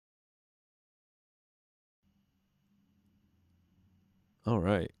All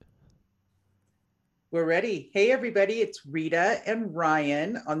right. We're ready. Hey, everybody. It's Rita and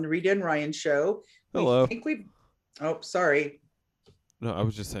Ryan on the Rita and Ryan show. Hello. Sorry. No, I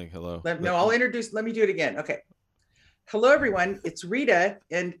was just saying hello. Let me do it again. Okay. Hello, everyone. It's Rita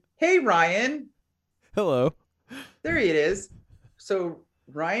and hey, Ryan. Hello. There it is. So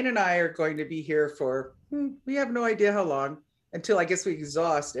Ryan and I are going to be here for, we have no idea how long, until I guess we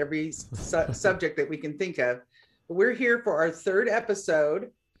exhaust every subject that we can think of. But we're here for our third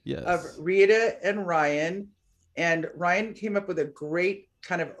episode of Rita and Ryan. And Ryan came up with a great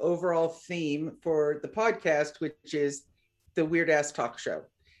kind of overall theme for the podcast, which is the Weird Ass Talk Show.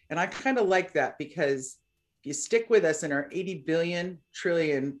 And I kind of like that because if you stick with us and our 80 billion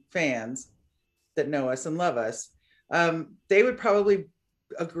trillion fans that know us and love us, they would probably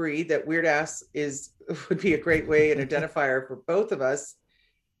agree that Weird Ass would be a great way, an identifier for both of us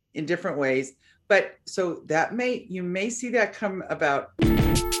in different ways. But so you may see that come about.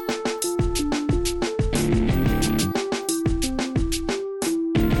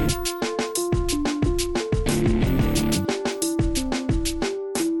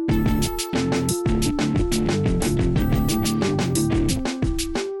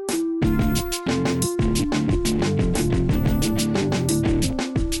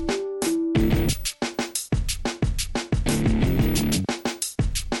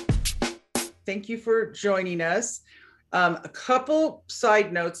 Thank you for joining us. A couple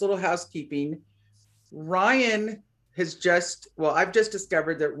side notes, little housekeeping. Ryan I've just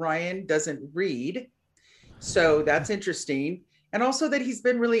discovered that Ryan doesn't read. So that's interesting. And also that he's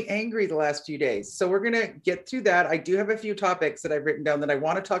been really angry the last few days. So we're going to get through that. I do have a few topics that I've written down that I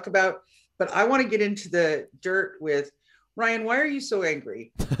want to talk about, but I want to get into the dirt with Ryan. Why are you so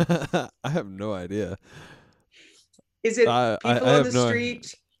angry? I have no idea. Is it people on the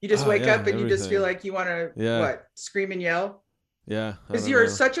street? You just wake up and everything. You just feel like you want to, scream and yell? Yeah. Because you're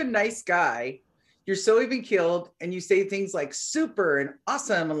such a nice guy. You're so even keeled, and you say things like super and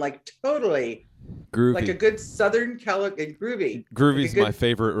awesome and like totally. Groovy. Like a good Southern California groovy. Groovy's my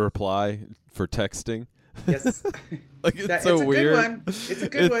favorite reply for texting. Yes. Like it's so weird. It's a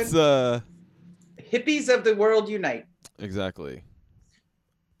good one. Hippies of the world unite. Exactly.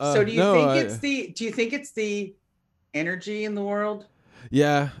 So do you think it's the energy in the world?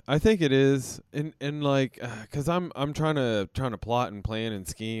 Yeah, I think it is, and like, cause I'm trying to plot and plan and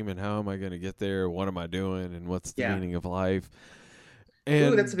scheme, and how am I going to get there? What am I doing? And what's the meaning of life?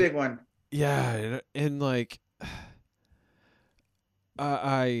 And that's a big one. Yeah, and like,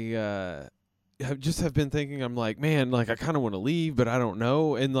 I have been thinking. I'm like, man, like I kind of want to leave, but I don't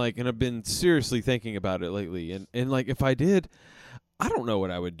know, and I've been seriously thinking about it lately, and like if I did, I don't know what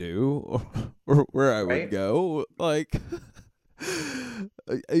I would do or where I would go, like.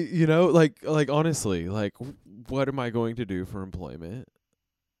 You know, like honestly, like what am I going to do for employment?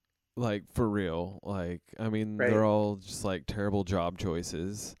 Like for real. Like I mean, they're all just like terrible job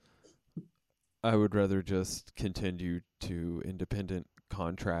choices. I would rather just continue to independent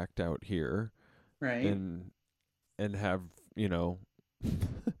contract out here. Right. And have, you know,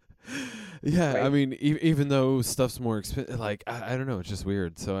 yeah, right. I mean, even though stuff's more expensive, like I don't know, it's just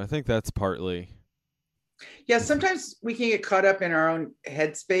weird. So I think that's partly. Yeah, sometimes we can get caught up in our own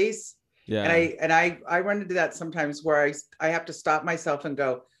headspace. Yeah. And I run into that sometimes where I have to stop myself and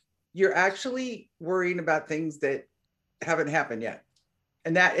go, you're actually worrying about things that haven't happened yet.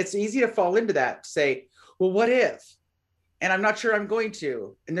 And that it's easy to fall into that, to say, well, what if? And I'm not sure I'm going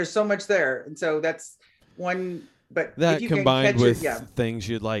to. And there's so much there. And so that's one, but that if you combined with things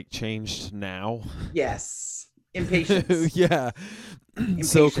you'd like changed now. Yes. Impatience. Yeah.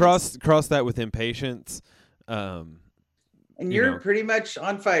 Impatience. So cross that with impatience. And you're pretty much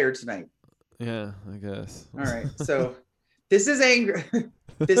on fire tonight. Yeah, I guess. All right. So this is anger.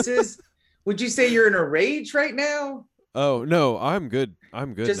 Would you say you're in a rage right now? Oh, no, I'm good.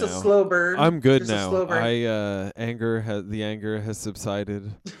 I'm good just now. Just a slow burn. I'm good now. The anger has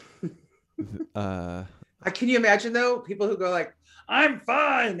subsided. Can you imagine though, people who go like, I'm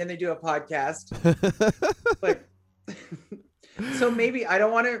fine, and they do a podcast. Like so maybe I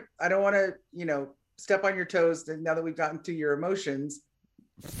don't want to, step on your toes now that we've gotten to your emotions.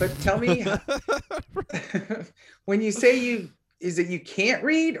 But tell me when you say is it you can't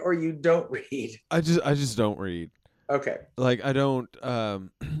read or you don't read? I just don't read. Okay. Like I don't I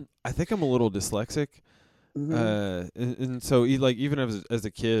think I'm a little dyslexic. Mm-hmm. And so even as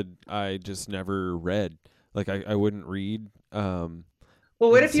a kid, I just never read. Like I wouldn't read. Well,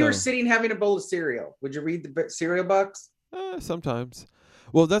 what if you were sitting having a bowl of cereal? Would you read the cereal box? Sometimes.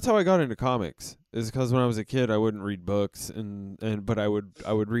 Well, that's how I got into comics. Is because when I was a kid, I wouldn't read books, but I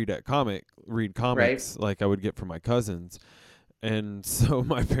would read comics right. like I would get from my cousins, And so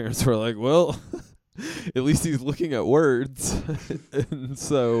my parents were like, well, at least he's looking at words. And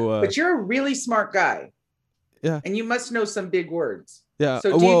so but you're a really smart guy. Yeah. And you must know some big words. Yeah.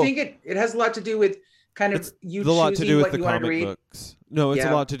 So do you think it has a lot to do with kind of you choosing lot to do with what the you want to comic read? books. No, it's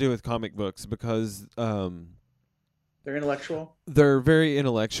a lot to do with comic books because they're intellectual. They're very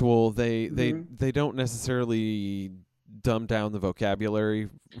intellectual. They don't necessarily dumb down the vocabulary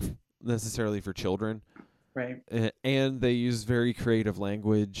necessarily for children. Right. And they use very creative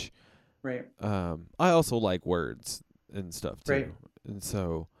language. Right. I also like words and stuff too. Right. And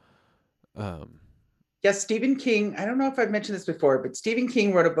so yes, Stephen King, I don't know if I've mentioned this before, but Stephen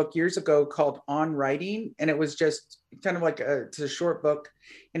King wrote a book years ago called On Writing, and it was just kind of like it's a short book,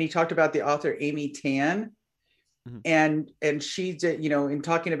 and he talked about the author Amy Tan. Mm-hmm. And she did, in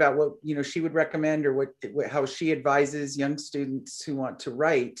talking about what, she would recommend or how she advises young students who want to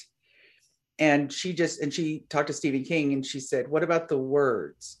write. And she talked to Stephen King and she said, what about the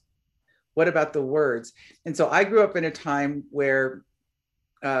words? What about the words? And so I grew up in a time where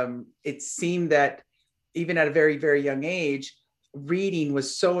it seemed that even at a very, very young age, reading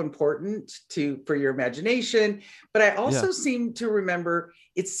was so important for your imagination. But I also seem to remember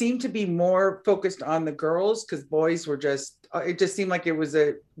it seemed to be more focused on the girls because boys were it just seemed like it was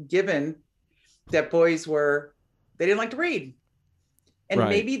a given that boys they didn't like to read. And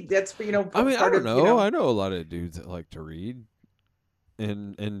maybe that's, I mean, I don't know. I know a lot of dudes that like to read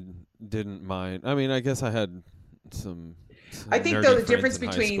and didn't mind. I mean, I guess I had some I think though the difference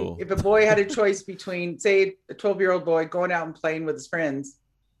between if a boy had a choice between, say, a 12-year-old boy going out and playing with his friends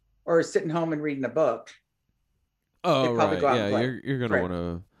or sitting home and reading a book. Oh, right. Yeah, you're going to want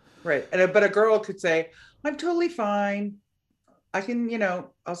to. Right. But a girl could say, I'm totally fine. I can,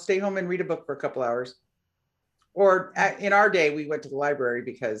 I'll stay home and read a book for a couple hours. Or in our day, we went to the library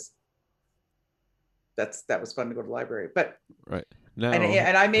because that was fun to go to the library. But right. Now,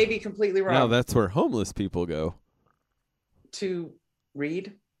 and I may be completely wrong. Now that's where homeless people go. To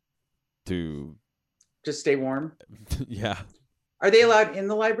read? To just stay warm? Yeah. Are they allowed in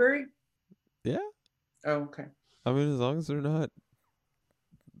the library? Yeah. Oh, okay. I mean, as long as they're not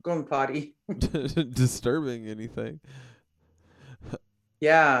going potty. Disturbing anything.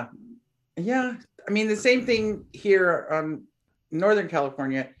 Yeah. Yeah. I mean, the same thing here on Northern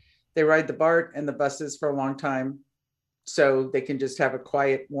California. They ride the BART and the buses for a long time so they can just have a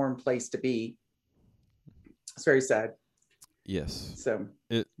quiet, warm place to be. It's very sad. Yes. So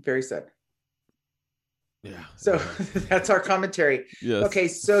very sad. Yeah. So that's our commentary. Yes. Okay.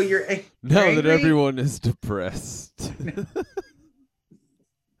 So you're now angry? That everyone is depressed.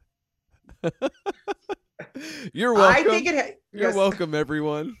 You're welcome. I think You're welcome,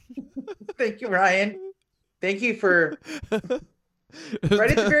 everyone. Thank you, Ryan. Thank you for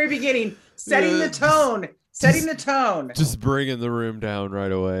right at the very beginning, setting the tone. Setting the tone. Just bringing the room down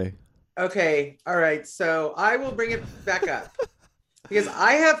right away. Okay. All right. So I will bring it back up because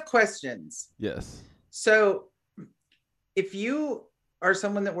I have questions. Yes. So if you are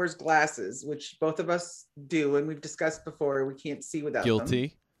someone that wears glasses, which both of us do, and we've discussed before, we can't see without them.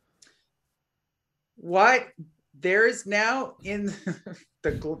 Guilty. What there is now in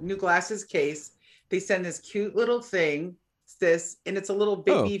the new glasses case, they send this cute little thing. And it's a little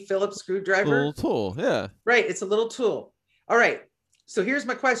baby Phillips screwdriver. A little tool, yeah. Right, it's a little tool. All right, so here's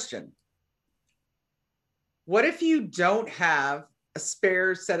my question. What if you don't have a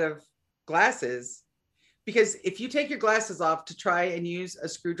spare set of glasses? Because if you take your glasses off to try and use a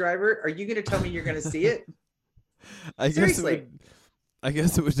screwdriver, are you going to tell me you're going to see it? Seriously. I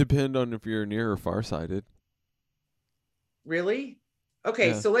guess it would depend on if you're near or farsighted. Really? Okay,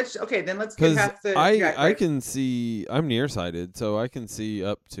 yeah. So let's get half the. I can see. I'm nearsighted, so I can see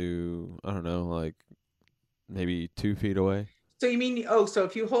up to like maybe 2 feet away. So you mean so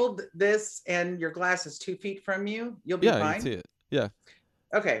if you hold this and your glass is 2 feet from you, you'll be fine. Yeah, I can see it. Yeah.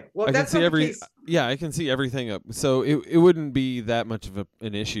 Okay. Well, I that's can see case. Yeah, I can see everything up. So it wouldn't be that much of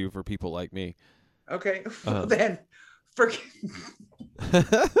an issue for people like me. Okay. Well, then for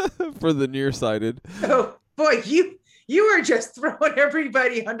for the nearsighted. Oh boy, you are just throwing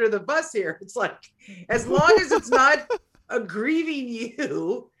everybody under the bus here. It's like, as long as it's not aggrieving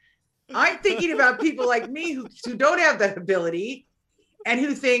you, I'm thinking about people like me who don't have that ability and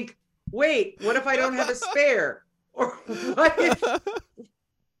who think, wait, what if I don't have a spare? Or what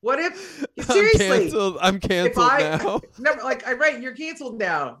if seriously, I'm canceled now. No, right, you're canceled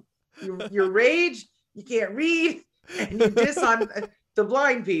now. You're rage, you can't read, and you diss on the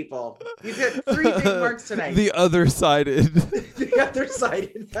blind people. You get 3 big marks tonight. The other sided. The other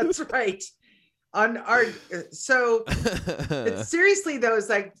sided. That's right. on our so but seriously though, it's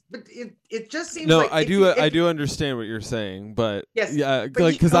like, but it just seems no, like I do understand what you're saying, but yes, yeah, but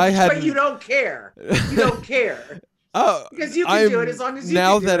like because I had, but you don't care. You don't care. Oh, Because you can do it as long as you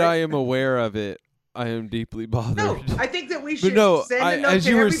now can do that it. I am aware of it, I am deeply bothered. No, I think that we should send a note as to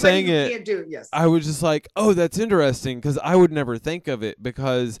you were everybody saying who it, can't do it. Yes. I was just like, oh, that's interesting, because I would never think of it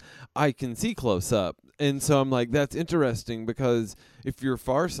because I can see close up. And so I'm like, that's interesting because if you're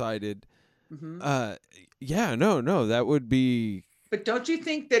farsighted, yeah, no, that would be. But don't you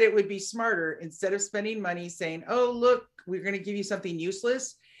think that it would be smarter, instead of spending money saying, oh, look, we're going to give you something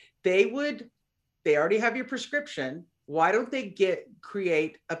useless? They already have your prescription. Why don't they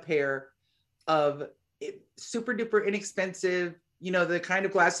create a pair of super duper inexpensive, the kind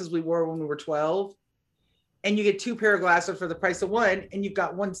of glasses we wore when we were 12, and you get 2 pair of glasses for the price of one, and you've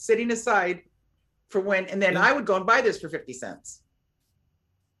got one sitting aside for when, and then I would go and buy this for 50 cents.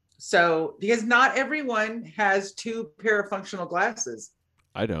 So, because not everyone has 2 pair of functional glasses.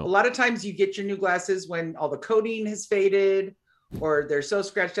 I don't. A lot of times you get your new glasses when all the coating has faded, or they're so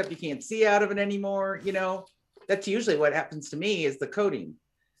scratched up you can't see out of it anymore. That's usually what happens to me, is the coating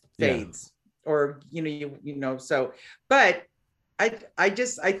fades. Yeah. Or, so, but I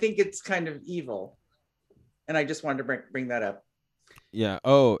think it's kind of evil. And I just wanted to bring that up. Yeah.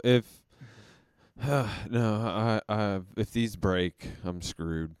 Oh, if no, if these break, I'm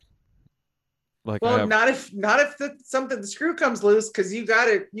screwed. Like, well, not if the screw comes loose, because you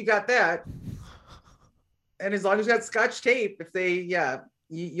got that. And as long as you got Scotch tape,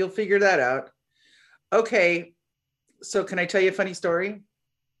 you'll figure that out. Okay. So can I tell you a funny story?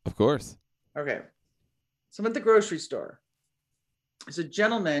 Of course. Okay. So I'm at the grocery store. There's a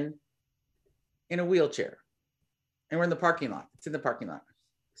gentleman in a wheelchair, and we're in the parking lot. It's in the parking lot.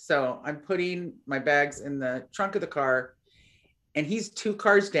 So I'm putting my bags in the trunk of the car, and he's 2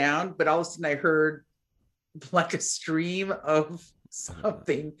 cars down, but all of a sudden I heard like a stream of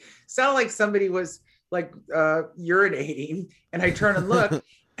something. Sound like somebody was like urinating, and I turn and look,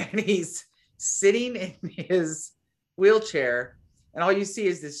 and he's sitting in his wheelchair, and all you see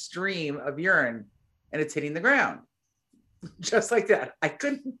is this stream of urine, and it's hitting the ground. Just like that.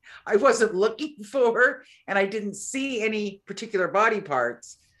 I wasn't looking for, and I didn't see any particular body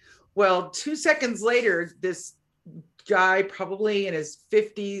parts. Well, 2 seconds later, this guy, probably in his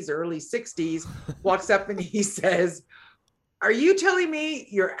 50s, early 60s, walks up and he says, are you telling me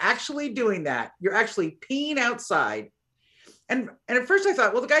you're actually doing that? You're actually peeing outside? And at first I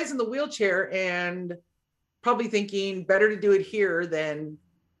thought, well, the guy's in the wheelchair and probably thinking better to do it here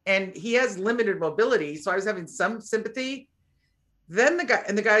and he has limited mobility. So I was having some sympathy. Then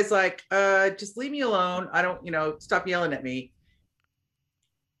the guy's like, just leave me alone. I don't, stop yelling at me.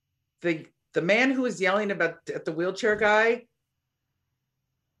 The man who was yelling at the wheelchair guy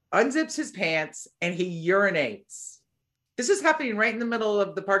unzips his pants and he urinates. This is happening right in the middle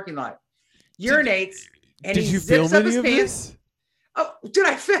of the parking lot. Urinates and he zips up his pants. This? Oh, did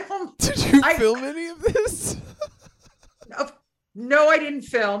I film? Did you film any of this? No, I didn't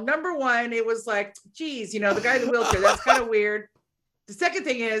film. Number one, it was like, geez, the guy in the wheelchair, that's kind of weird. The second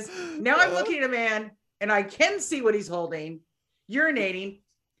thing is, now I'm looking at a man and I can see what he's holding, urinating.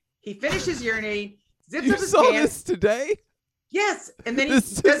 He finishes urinating, zips up his pants. You saw this today? Yes. And then he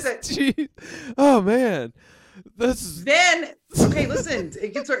does it. Geez. Oh, man. Okay, listen,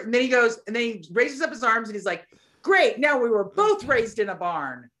 it gets worse. And then he goes, and then he raises up his arms and he's like, great, now we were both raised in a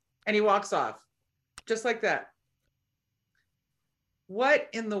barn. And he walks off. Just like that. What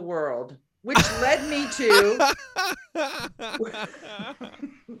in the world? Which led me to...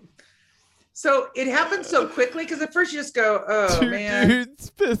 So it happened so quickly, because at first you just go, oh, Two man. Dudes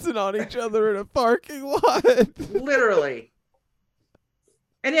pissing on each other in a parking lot. Literally.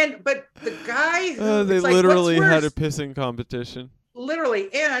 And then, but the guy who... they literally had a pissing competition.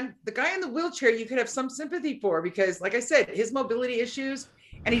 Literally. And the guy in the wheelchair, you could have some sympathy for, because, like I said, his mobility issues,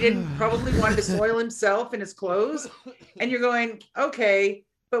 and he didn't probably want to soil himself in his clothes. And you're going, okay,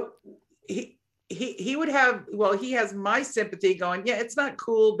 but he would have, well, he has my sympathy going, yeah, it's not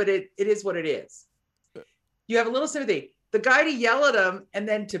cool, but it is what it is. You have a little sympathy. The guy to yell at him and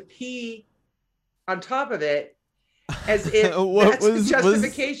then to pee on top of it, as if that's the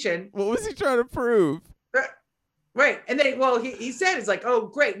justification. What was he trying to prove? Right. And then, well, he said, it's like, oh,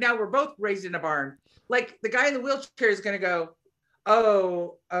 great, now we're both raised in a barn. Like, the guy in the wheelchair is going to go,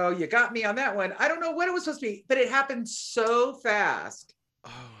 oh, you got me on that one. I don't know what it was supposed to be, but it happened so fast.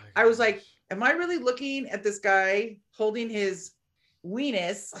 Oh, I was like, am I really looking at this guy holding his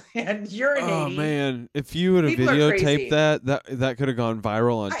weenus and urinating. Oh man, if you would have videotaped that could have gone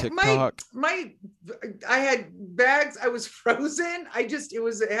viral on TikTok. I had bags. I was frozen. It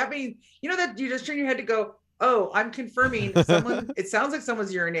was happening. You know that you just turn your head to go, oh, I'm confirming someone. It sounds like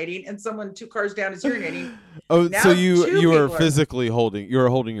someone's urinating, and someone 2 cars down is urinating. Oh, now so you were physically holding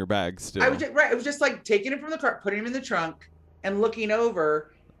your bags still. I was right. It was just like taking it from the car, putting him in the trunk, and looking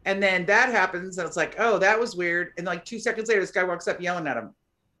over. And then that happens, and it's like, oh, that was weird. And like 2 seconds later, this guy walks up yelling at him,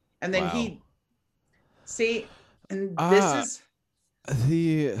 and then I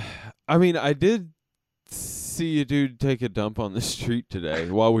did see a dude take a dump on the street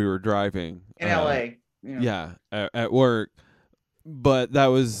today while we were driving in LA. Yeah, at work. But that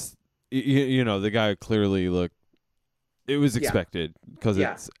was, the guy clearly looked. It was expected because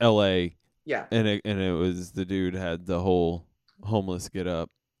it's LA. Yeah, and it was the dude had the whole homeless get up.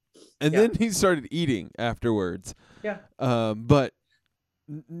 And then he started eating afterwards. Yeah. But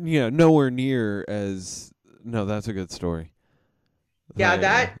nowhere near as that's a good story.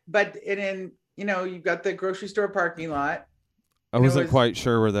 Yeah, you've got the grocery store parking lot. I wasn't quite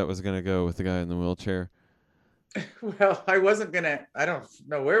sure where that was going to go with the guy in the wheelchair. Well, I don't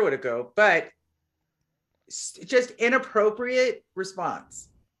know where would it go, but just inappropriate response.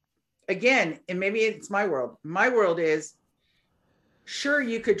 Again, and maybe it's my world. My world is, sure,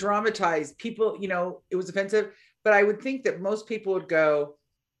 you could dramatize people, it was offensive, but I would think that most people would go,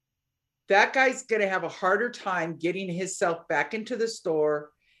 that guy's going to have a harder time getting himself back into the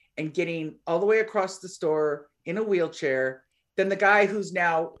store and getting all the way across the store in a wheelchair than the guy who's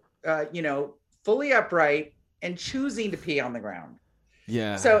now, fully upright and choosing to pee on the ground.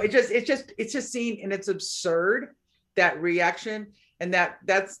 Yeah. So it's just seen, and it's absurd, that reaction. And that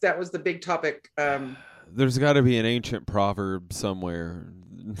was the big topic. There's got to be an ancient proverb somewhere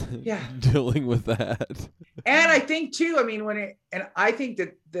dealing with that. And I think too, I think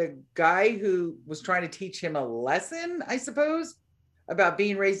that the guy who was trying to teach him a lesson, I suppose, about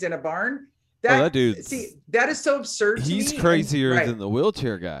being raised in a barn, that is so absurd to me. He's crazier than the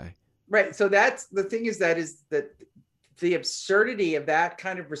wheelchair guy. Right. So that's the thing, is that the absurdity of that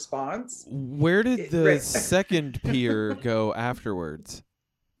kind of response. Where did the second peer go afterwards?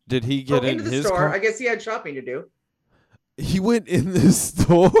 Did he get into the his store? car? I guess he had shopping to do. He went in the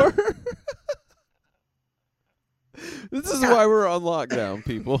store? This is why we're on lockdown,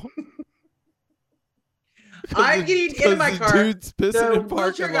 people. I'm getting in my car. Dude's pissing in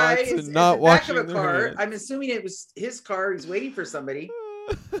parking lots and not washing their hands. I'm assuming it was his car. He's waiting for somebody.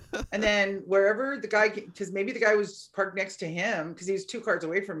 And then wherever the guy, because maybe the guy was parked next to him, because he was 2 cars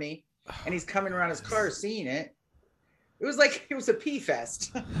away from me, and he's coming around his car seeing it. It was a pee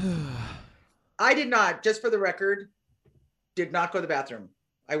fest. I did not, just for the record, did not go to the bathroom.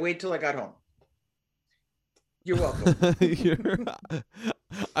 I waited till I got home. You're welcome.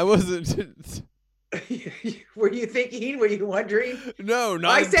 I wasn't. Were you thinking? Were you wondering? No,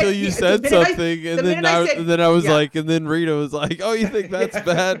 not until you said something, and then I was like, and then Rita was like, "Oh, you think that's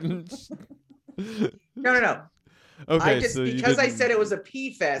bad?" No. Okay, because I said it was a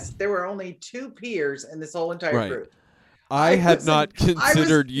pee fest. There were only 2 peers in this whole entire group. I had not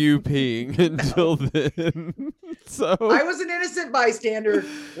considered you peeing until then. So I was an innocent bystander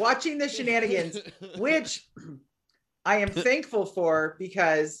watching the shenanigans, which I am thankful for,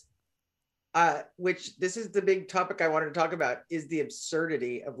 because which this is the big topic I wanted to talk about, is the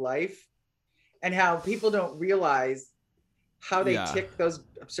absurdity of life and how people don't realize how they tick those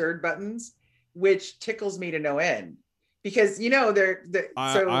absurd buttons, which tickles me to no end, because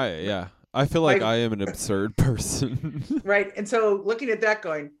I feel like I am an absurd person. Right. And so looking at that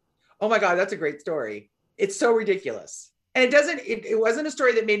going, oh my God, that's a great story. It's so ridiculous. And it wasn't a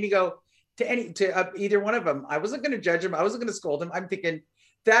story that made me go to either one of them. I wasn't going to judge him. I wasn't going to scold him. I'm thinking,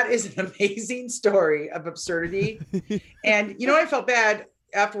 that is an amazing story of absurdity. And, I felt bad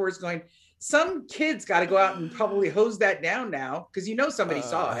afterwards going, some kids got to go out and probably hose that down now, because somebody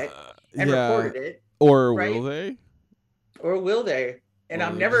saw it and reported it. Or will they? Or will they? And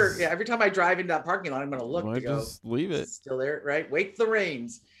I'm never, every time I drive into that parking lot, I'm going to look to go, just leave it. It's still there, right? Wait till the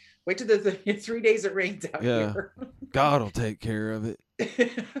rains. Wait till the 3 days it rains out here. God will take care of it.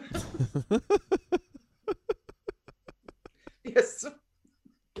 Yes.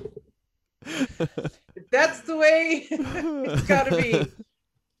 That's the way it's got to be.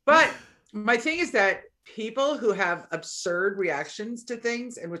 But my thing is that people who have absurd reactions to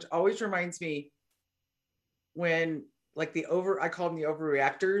things, and which always reminds me when, like, I call them the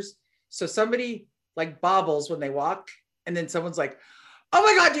overreactors. So somebody like bobbles when they walk, and then someone's like, "Oh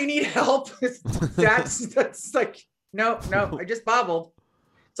my God, do you need help?" That's like, no, I just bobbled.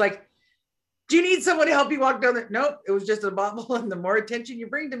 It's like, do you need someone to help you walk down there? Nope, it was just a bobble. And the more attention you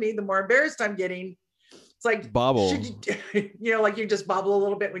bring to me, the more embarrassed I'm getting. It's like bobble. Like you just bobble a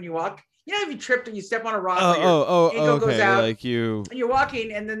little bit when you walk. If you tripped and you step on a rock, ankle goes out, like and you're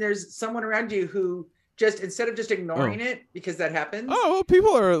walking, and then there's someone around you who just, instead of just ignoring it, because that happens. Oh, well,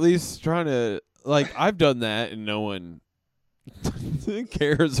 people are at least trying to, like, I've done that and no one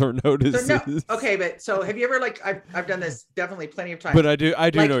cares or notices. But so have you ever, like, I've done this definitely plenty of times. But I do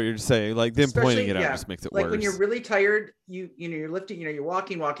like, know what you're saying. Like, them pointing it out just makes it worse. Like when you're really tired, you're lifting, you're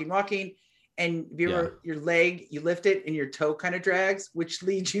walking, and your leg, you lift it and your toe kind of drags, which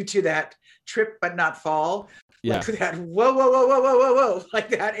leads you to that trip but not fall. Yeah. Like that whoa, like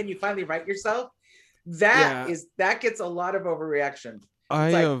that, and you finally right yourself. That gets a lot of overreaction. I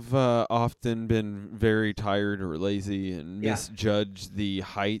have often been very tired or lazy and misjudged the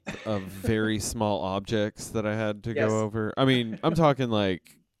height of very small objects that I had to go over. I mean, I'm talking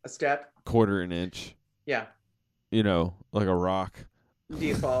like a step, quarter an inch. Yeah. Like a rock. Do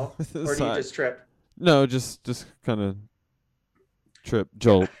you fall or do you just trip? No, just kind of trip,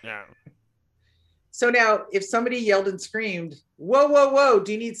 jolt. Yeah. So now, if somebody yelled and screamed, "Whoa!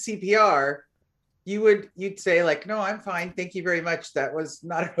 Do you need CPR?" You'd say like, "No, I'm fine. Thank you very much. That was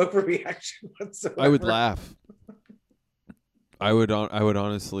not an overreaction whatsoever." I would laugh. I would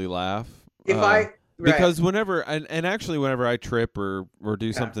honestly laugh. Because whenever and actually whenever I trip or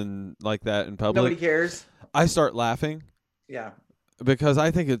do something like that in public, nobody cares. I start laughing. Yeah. Because I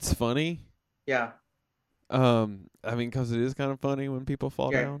think it's funny. Yeah. I mean, because it is kind of funny when people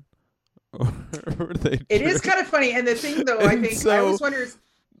fall down. It is kind of funny, and the thing though, I always wonder is,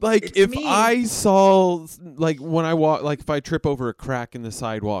 like, if I saw, like, when I walk, like, if I trip over a crack in the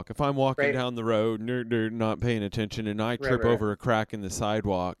sidewalk, if I'm walking down the road, nerd, not paying attention, and I trip over a crack in the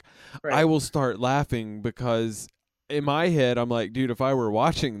sidewalk, I will start laughing because in my head, I'm like, dude, if I were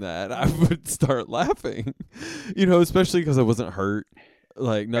watching that, I would start laughing, especially because I wasn't hurt.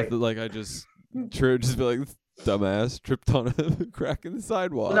 Like, nothing, like, I just tripped, just be like, dumbass, tripped on a crack in the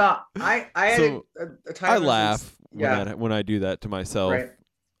sidewalk. No, I had a time. I laugh when I do that to myself. Right.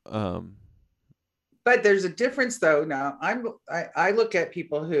 But there's a difference though. Now I look at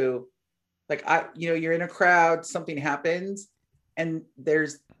people who, like, you're in a crowd, something happens, and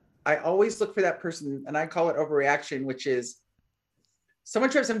I always look for that person, and I call it overreaction, which is someone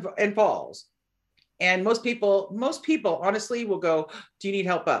trips and falls. And most people honestly will go, "Do you need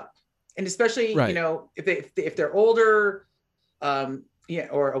help up?" And especially, if they're older,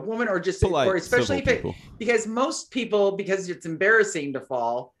 or a woman, or just polite, or especially because most people, because it's embarrassing to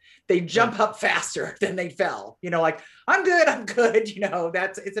fall, they jump up faster than they fell. Like, I'm good.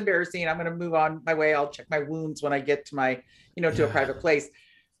 It's embarrassing. I'm going to move on my way. I'll check my wounds when I get to my, to a private place.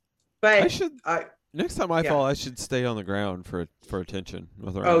 But next time I fall, I should stay on the ground for attention.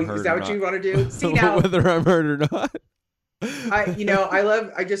 Whether I'm hurt is that what you want to do? See, now, whether I'm hurt or not.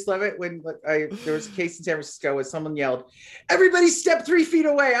 I just love it when there was a case in San Francisco where someone yelled, "Everybody step 3 feet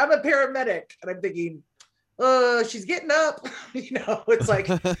away. I'm a paramedic." And I'm thinking, she's getting up. It's like,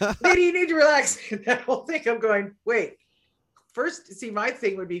 lady, you need to relax. And that whole thing, I'm going, wait, my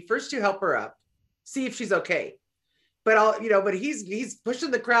thing would be first you help her up, see if she's okay. But but he's pushing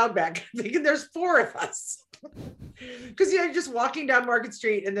the crowd back, thinking there's 4 of us. Because you're just walking down Market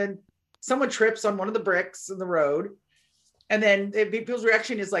Street, and then someone trips on one of the bricks in the road. And then people's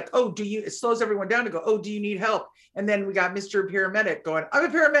reaction is like, it slows everyone down to go, "Oh, do you need help?" And then we got Mr. Paramedic going, "I'm a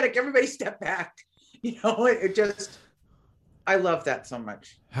paramedic. Everybody step back." I love that so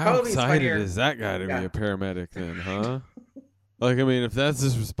much. How excited is that guy to be a paramedic then, huh? Like, I mean, if that's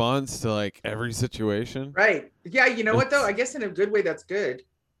his response to like every situation. Right. Yeah. You know what though? I guess in a good way, that's good.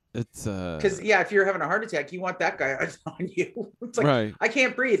 It's because if you're having a heart attack, you want that guy on you. It's like, I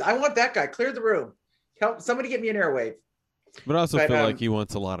can't breathe. I want that guy. Clear the room. Help somebody get me an airwave. But I also feel like he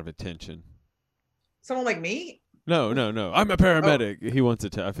wants a lot of attention. Someone like me? No. I'm a paramedic. He wants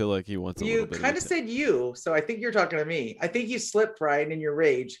it. I feel like he wants a little bit. You kind of said you, so I think you're talking to me. I think you slipped, Ryan, in your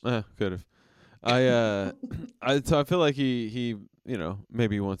rage. Could have. So I feel like he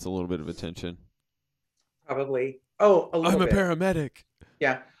maybe wants a little bit of attention. Probably. Oh, a little bit. I'm a paramedic.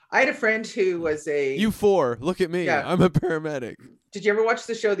 Yeah. I had a friend who was You 4. Look at me. Yeah. I'm a paramedic. Did you ever watch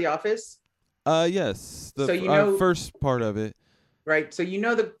the show The Office? Yes. The first part of it. Right. So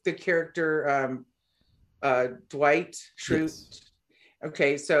the character Dwight Schrute. Yes.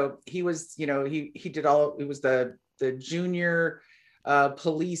 Okay, so he was, he did it was the junior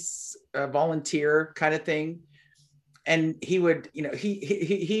police volunteer kind of thing. And he would,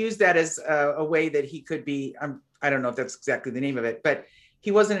 he used that as a way that he could be, I don't know if that's exactly the name of it, but he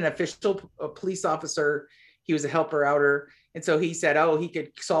wasn't an official police officer. He was a helper outer. And so he said, oh, he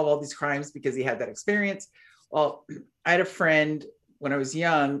could solve all these crimes because he had that experience. Well, I had a friend when I was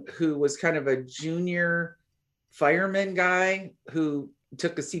young who was kind of a junior fireman guy who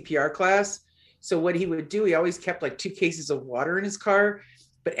took a CPR class. So what he would do, he always kept like 2 cases of water in his car.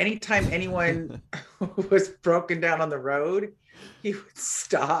 But anytime anyone was broken down on the road, he would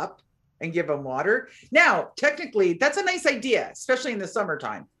stop and give them water. Now, technically, that's a nice idea, especially in the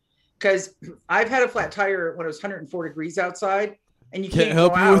summertime, because I've had a flat tire when it was 104 degrees outside, and you can't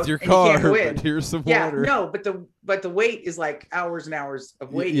help go you out with your car. But here's some water. No, but the wait is like hours and hours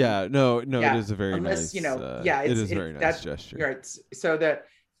of waiting. Yeah, no, it is a very nice. It is a very nice gesture. Right. So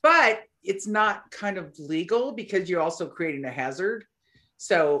but it's not kind of legal because you're also creating a hazard.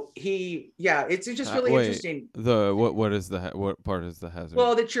 So it's just really interesting. What part is the hazard?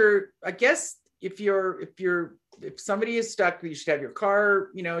 Well, I guess if somebody is stuck, you should have your car,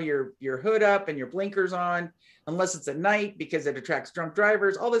 your hood up and your blinkers on, unless it's at night because it attracts drunk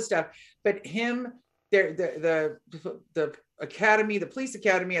drivers, all this stuff. But the police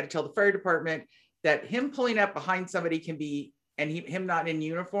academy had to tell the fire department that him pulling up behind somebody can be, and him not in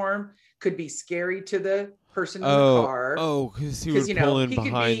uniform could be scary to the person in the car. Because he was pulling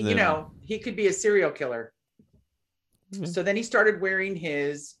behind them. He could be a serial killer. Mm-hmm. So then he started wearing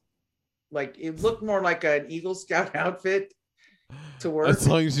his, like, it looked more like an Eagle Scout outfit to work. As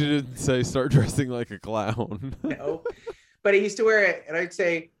long as you didn't say start dressing like a clown. No, but he used to wear it, and I'd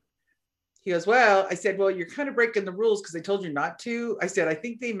say, he goes, well, I said, well, you're kind of breaking the rules because I told you not to. I said, I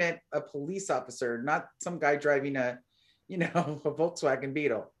think they meant a police officer, not some guy driving a Volkswagen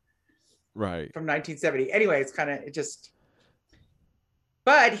Beetle. Right. From 1970. Anyway,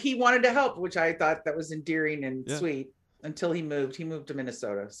 but he wanted to help, which I thought that was endearing and sweet until he moved. He moved to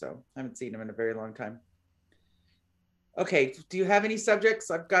Minnesota, so I haven't seen him in a very long time. Okay, do you have any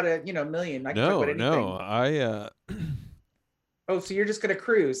subjects? I've got a million. I can talk about anything. Oh, so you're just gonna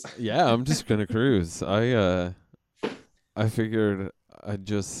cruise? Yeah, I'm just gonna cruise. I figured I'd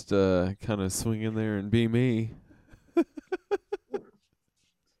just kind of swing in there and be me.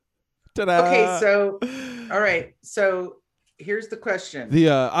 Ta-da! Okay, so all right, so here's the question.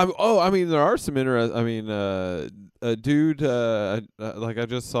 There are some a dude. Like I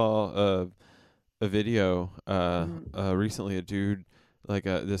just saw a video recently. A dude, like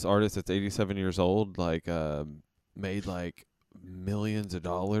this artist that's 87 years old, like made like millions of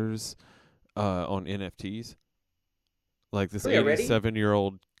dollars on NFTs. Like this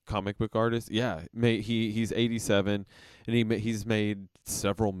 87-year-old comic book artist. Yeah, he's 87 and he's made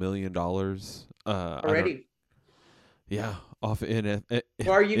several $1 million already. Yeah, off in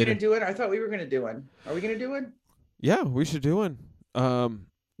well, are you gonna do it? I thought we were gonna do one. Are we gonna do one? Yeah, we should do one.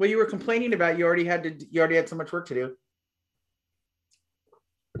 Well, you were complaining about you already had so much work to do.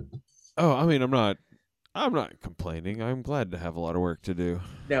 Oh, I mean, I'm not complaining. I'm glad to have a lot of work to do.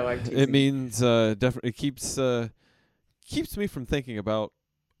 No, I'm teasing. It means definitely keeps me from thinking about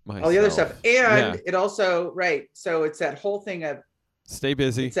myself. All the other stuff. And it also, right. So it's that whole thing of stay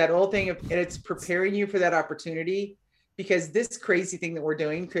busy. It's that whole thing of, and it's preparing you for that opportunity, because this crazy thing that we're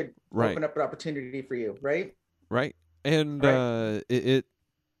doing could open up an opportunity for you. Right. Right. And there's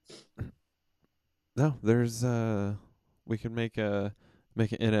we can make an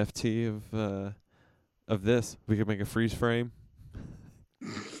NFT of this. We could make a freeze frame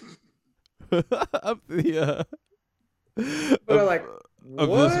of the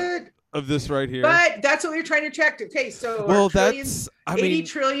of this right here. But that's what we're trying to attract. Okay, so that's 80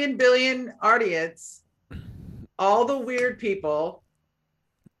 trillion billion audience, all the weird people,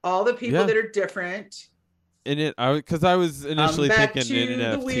 all the people that are different. Because I was initially thinking an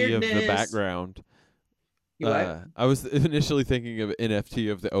NFT of the background. I was initially thinking of an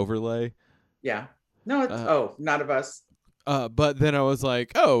NFT of the overlay. Yeah. No, it's not of us. But then I was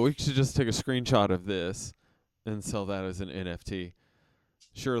like, we should just take a screenshot of this and sell that as an NFT.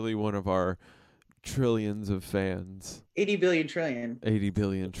 Surely one of our trillions of fans. 80 billion trillion. 80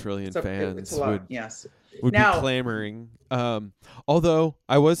 billion trillion fans would be clamoring. Although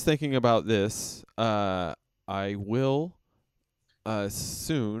I was thinking about this, I will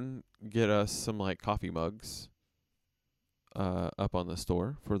soon get us some like coffee mugs up on the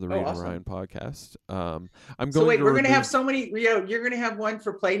store for the Rita and Ryan podcast. We're going to have so many. You're going to have one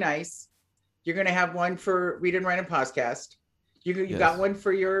for Play Nice. You're going to have one for Rita and Ryan podcast. You got one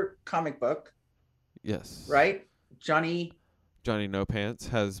for your comic book. Yes. Right? Johnny No Pants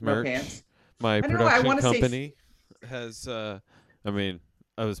has merch. No Pants. My production company has I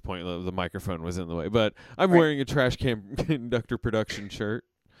was pointing, the microphone was in the way, but I'm wearing a Trash Can Conductor production shirt.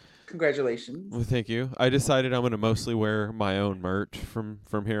 Congratulations. Well, thank you. I decided I'm going to mostly wear my own merch from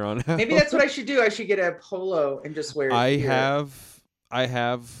here on out. Maybe that's what I should do. I should get a polo and just wear it. I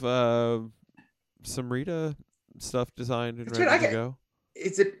have some Rita stuff designed and ready to go.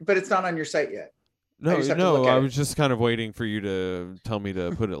 But it's not on your site yet. No, I was just kind of waiting for you to tell me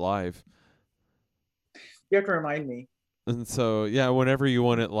to put it live. You have to remind me. And so, yeah, whenever you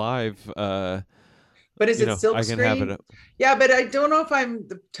want it live, but is it silk I can have it up. Yeah, but I don't know if I'm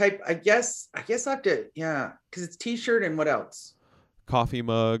the type. I guess I have to. Yeah, because it's t-shirt and what else? Coffee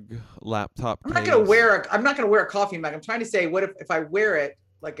mug, laptop. I'm not gonna wear a coffee mug. I'm trying to say, what if I wear it?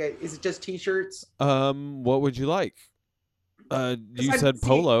 Is it just t-shirts? What would you like? You said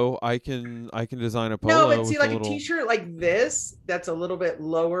polo. I can design a polo. No, but see, like a t-shirt like this, that's a little bit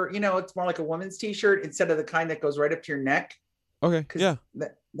lower. It's more like a woman's t-shirt instead of the kind that goes right up to your neck. Okay. Yeah.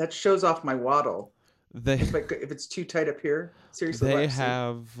 That shows off my waddle. If it's too tight up here, seriously. They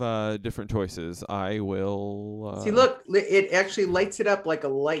have different choices. I will see. Look, it actually lights it up like a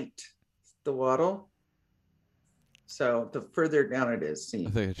light. The waddle. So the further down it is, see. I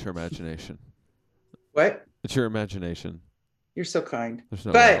think it's your imagination. What? It's your imagination. You're so kind. There's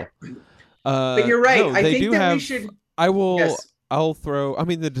no but you're right. No, I think that we should. I will. Yes. I'll throw. I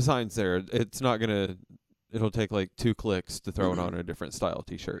mean, the design's there. It's not gonna. It'll take like 2 clicks to throw it on a different style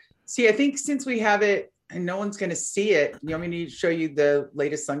T-shirt. See, I think since we have it and no one's gonna see it, you want me to show you the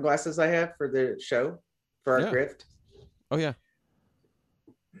latest sunglasses I have for the show, for our grift? Oh yeah.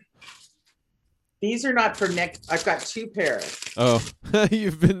 These are not for next. I've got 2 pairs. Oh,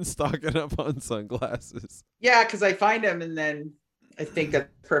 you've been stocking up on sunglasses. Yeah, because I find them and then I think that's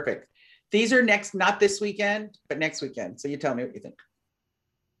perfect. These are next, not this weekend, but next weekend. So you tell me what you think.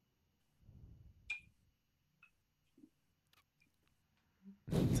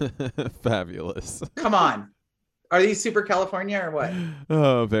 Fabulous. Come on. Are these super California or what?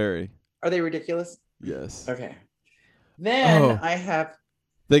 Oh, very. Are they ridiculous? Yes. Okay. Then I have.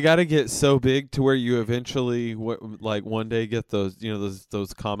 They got to get so big to where you eventually, one day, get those,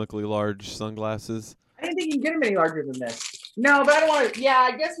 those comically large sunglasses. I didn't think you can get them any larger than this. No, but I don't want to. Yeah,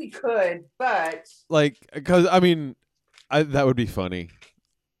 I guess we could, but because I mean, that would be funny.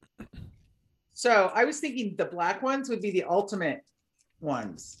 So I was thinking the black ones would be the ultimate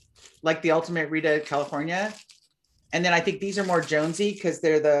ones, like the ultimate Rita California, and then I think these are more Jonesy because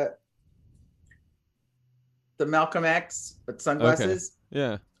they're the Malcolm X but sunglasses. Okay.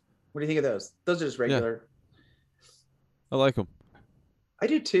 Yeah. What do you think of those? Those are just regular. Yeah. I like them. I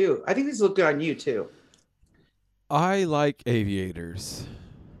do too. I think these look good on you too. I like aviators.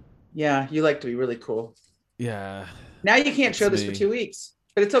 Yeah, you like to be really cool. Yeah. Now you can't show this for 2 weeks,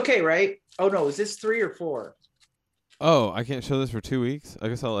 but it's okay, right? Oh no, is this 3 or 4? Oh, I can't show this for 2 weeks? I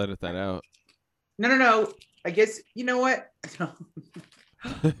guess I'll edit that out. No. I guess, you know what?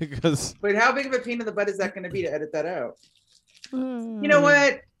 Because. But how big of a pain in the butt is that going to be to edit that out? You know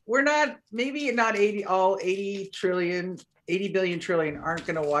what? We're not, maybe not 80 billion trillion aren't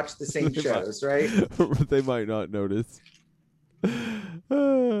going to watch the same shows, right? They might not notice. Okay,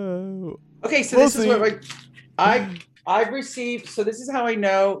 so this is what I've received. So this is how I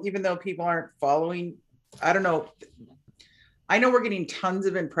know, even though people aren't following, I don't know. I know we're getting tons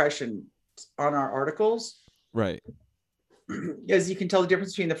of impressions on our articles. Right. As you can tell the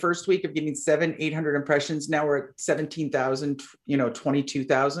difference between the first week of getting 800 impressions. Now we're at 17,000,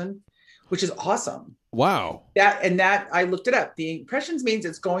 22,000, which is awesome. Wow. That I looked it up. The impressions means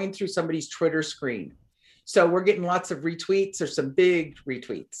it's going through somebody's Twitter screen. So we're getting lots of retweets or some big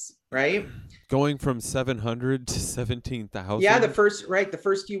retweets, right? Going from 700 to 17,000. Yeah, the first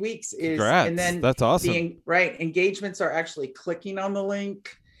few weeks is. Congrats. And then that's awesome. Engagements are actually clicking on the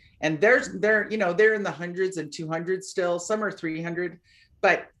link. And they're in the hundreds and 200s still. Some are 300,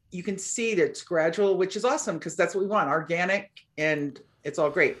 but you can see that it's gradual, which is awesome because that's what we want, organic, and it's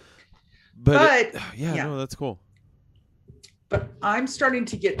all great. But no, that's cool. But I'm starting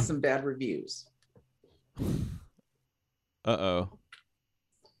to get some bad reviews. Uh-oh.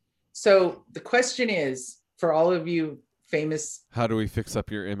 So the question is, for all of you famous, how do we fix up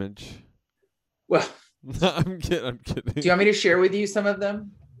your image? Well, I'm kidding. Do you want me to share with you some of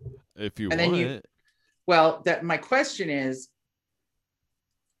them? If you want. Well, my question is,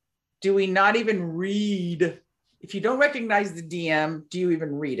 do we not even read? If you don't recognize the DM, do you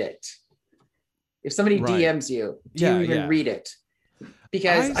even read it? If somebody DMs you, do you even read it?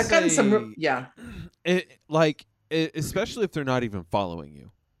 Because I've gotten some, especially if they're not even following you.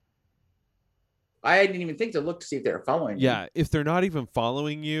 I didn't even think to look to see if they're following you. Yeah, if they're not even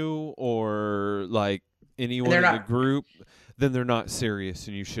following you or like anyone in the group, then they're not serious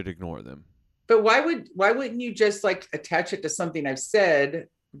and you should ignore them. But why wouldn't you just like attach it to something I've said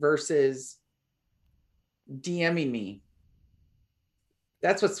versus DMing me.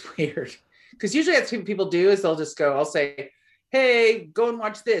 That's what's weird. Because usually that's what people do is I'll say, hey, go and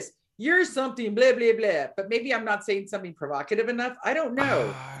watch this. You're something, blah, blah, blah. But maybe I'm not saying something provocative enough. I don't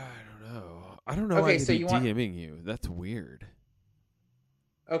know. I don't know okay, why so he'd be DMing you. That's weird.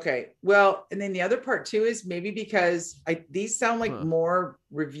 Okay. Well, and then the other part too is maybe because these sound like more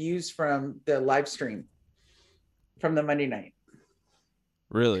reviews from the live stream from the Monday night.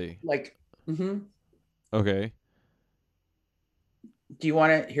 Really? Like, Okay. Do you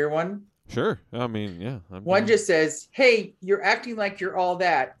want to hear one? Sure. I mean, yeah. One just says, hey, you're acting like you're all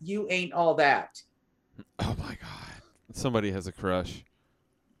that. You ain't all that. Oh my God. Somebody has a crush.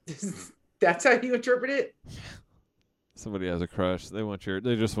 That's how you interpret it? Somebody has a crush. They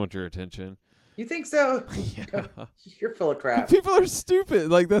just want your attention. You think so? Yeah. You're full of crap. People are stupid.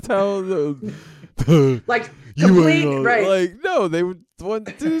 Like that's how like complete right. Like no, they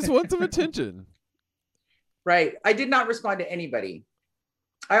just want some attention. Right. I did not respond to anybody.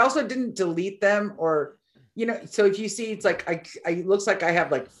 I also didn't delete them or so if you see it's like I looks like I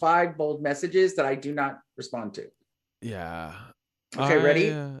have like 5 bold messages that I do not respond to. Yeah. Okay,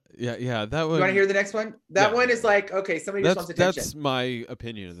 ready? Yeah, that one. You want to hear the next one? That one is like, okay, somebody just wants attention. That's my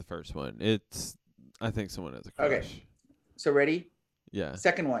opinion of the first one. I think someone has a crush. Okay. So ready? Yeah.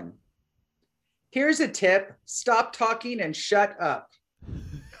 Second one. Here's a tip. Stop talking and shut up.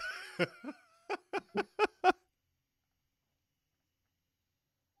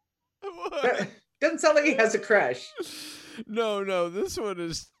 Doesn't sound like he has a crush. No, this one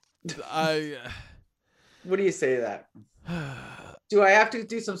is What do you say to that? Do I have to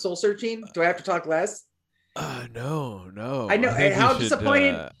do some soul searching? Do I have to talk less? No. I know. How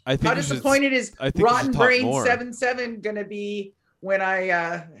disappointed? How disappointed is Rotten Brain 77 gonna be when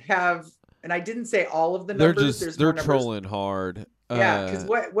I have? And I didn't say all of the numbers. They're trolling hard. Yeah, because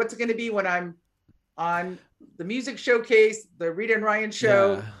what's it gonna be when I'm on the music showcase, the Rita and Ryan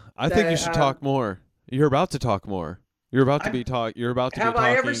show? Yeah. I think you should talk more. You're about to talk more. You're about to be talking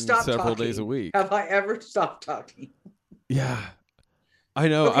several days a week. Have I ever stopped talking? Yeah. I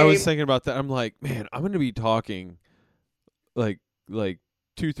know. Okay. I was thinking about that. I'm like, man, I'm going to be talking like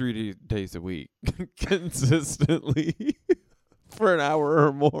 2-3 days a week consistently for an hour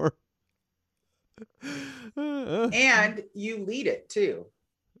or more. And you lead it too.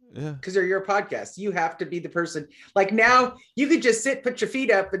 Yeah. Because they're your podcast. You have to be the person. Like now you could just put your feet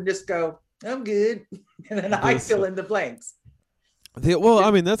up and just go, I'm good. And then I fill in the blanks. Well,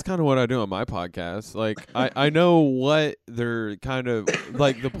 I mean, that's kind of what I do on my podcast. Like, I know what they're kind of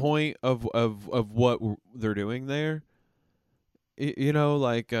like the point of what they're doing there.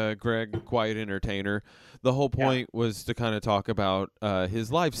 Like Greg, Quiet Entertainer. The whole point was to kind of talk about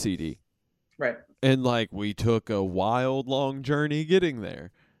his live CD. Right. And like we took a wild, long journey getting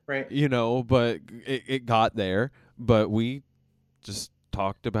there. Right. But it got there. But we just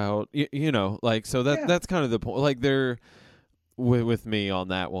talked about, so that's kind of the point. Like they're. With me on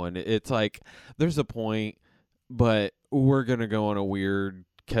that one, it's like there's a point, but we're gonna go on a weird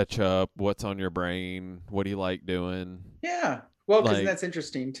catch up. What's on your brain? What do you like doing? Yeah, well, because that's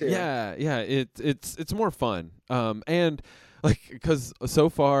interesting too. Yeah. It's more fun. And like because so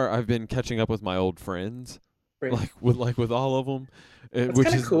far I've been catching up with my old friends, right. with all of them,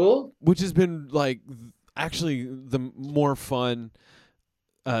 which is cool. Which has been like actually the more fun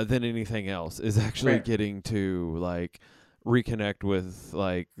than anything else is actually getting to like. Reconnect with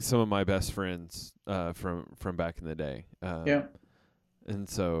like some of my best friends from back in the day. And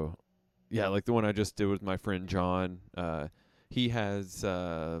so like the one I just did with my friend John, he has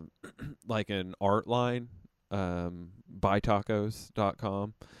like an art line,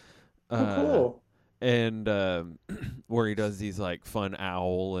 buytacos.com. Cool. And where he does these like fun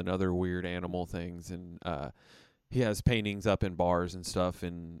owl and other weird animal things, and he has paintings up in bars and stuff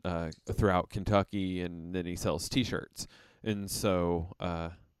in throughout Kentucky, and then he sells T-shirts. And so,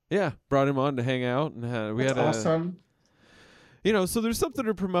 brought him on to hang out, and we had awesome. So there's something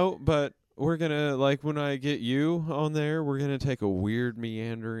to promote, but we're gonna when I get you on there, we're gonna take a weird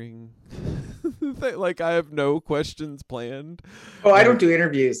meandering thing. Like I have no questions planned. Oh, I don't do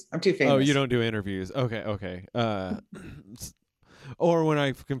interviews. I'm too famous. Oh, you don't do interviews? Okay. Or when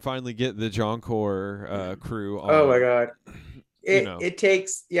I can finally get the Joncore crew on. Oh my God. It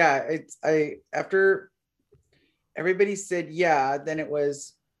takes, after everybody said, then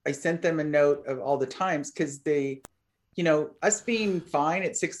I sent them a note of all the times because they, us being fine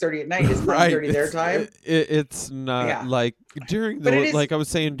at 6:30 at night is 9:30 their time. It's not like during the, like I was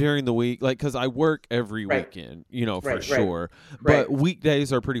saying during the week, like, cause I work every weekend, for sure, but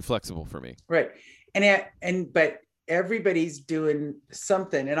weekdays are pretty flexible for me. Right. But everybody's doing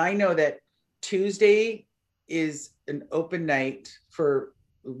something. And I know that Tuesday is an open night for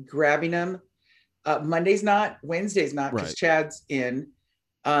grabbing them. Monday's not, Wednesday's not because Chad's in.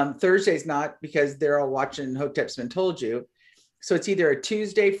 Thursday's not because they're all watching Hotep's Been Told You. So it's either a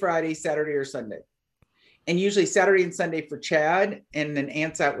Tuesday, Friday, Saturday, or Sunday. And usually Saturday and Sunday for Chad, and then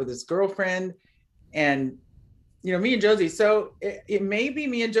Ant's out with his girlfriend, and me and Jonesy. So it may be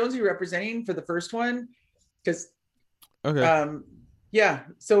me and Jonesy representing for the first one, because yeah.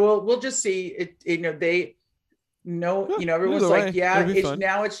 So we'll just see it. They know. Everyone's like, yeah.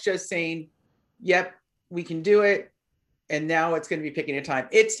 Now it's just saying, yep, we can do it, and now it's going to be picking a time.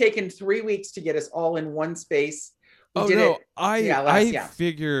 It's taken 3 weeks to get us all in one space. I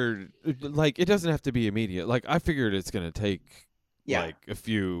figured like it doesn't have to be immediate. Like I figured it's gonna take like a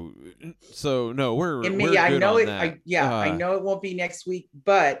few. So no, we're good I know on it. that. I know it won't be next week,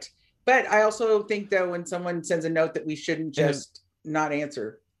 but I also think that when someone sends a note that we shouldn't just not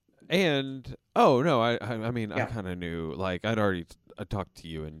answer. And I mean I kind of knew. Like I talked to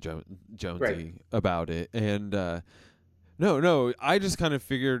you and Jonesy about it, and. No, I just kind of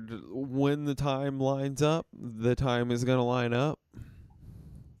figured when the time lines up, the time is going to line up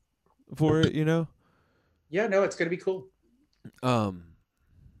for it, Yeah, no, it's going to be cool.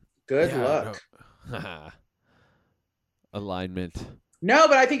 Good luck. No. Alignment. No,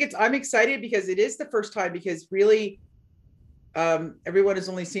 but I think I'm excited because it is the first time, because really everyone has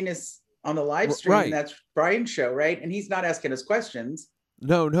only seen us on the live stream. And that's Brian's show, right? And he's not asking us questions.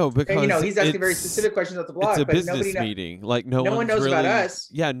 No, because he's asking very specific questions at the blog. It's a business meeting. Like no one knows really, about us.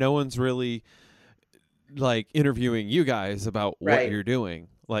 Yeah, no one's really like interviewing you guys about what you're doing.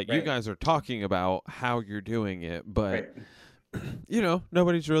 Like you guys are talking about how you're doing it, but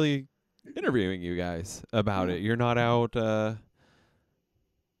nobody's really interviewing you guys about it. You're not out.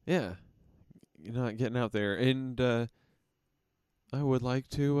 You're not getting out there, and I would like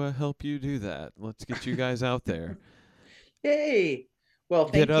to help you do that. Let's get you guys out there. Yay! Well,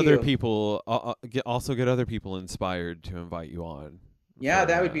 thank you. Get other people get other people inspired to invite you on. Yeah,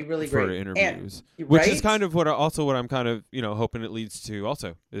 that would be really great for interviews, which is kind of what I'm kind of hoping it leads to.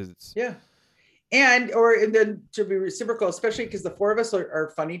 Also, is and then to be reciprocal, especially because the four of us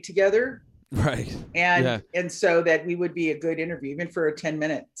are funny together, right? And so that we would be a good interview, even for a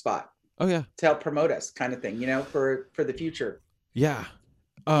 10-minute spot. Oh yeah, to help promote us, kind of thing, for the future. Yeah,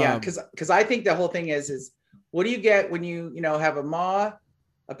 because I think the whole thing is. What do you get when you have a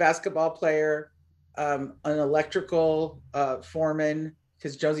basketball player, an electrical foreman,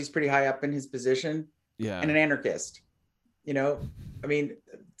 because Josie's pretty high up in his position, and an anarchist? I mean,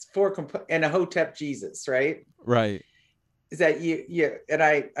 and a Hotep Jesus, right? Right. Is that you? And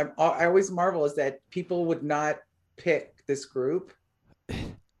I always marvel is that people would not pick this group,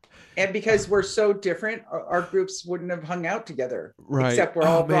 and because we're so different, our groups wouldn't have hung out together, right? Except we're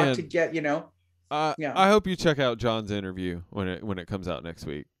all brought to get I hope you check out John's interview when it comes out next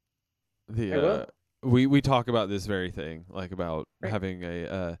week. We talk about this very thing, like about having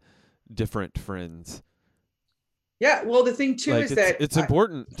a different friends. Yeah, well, the thing too is that it's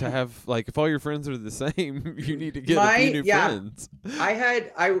important to have, like, if all your friends are the same, you need to get a few new friends. I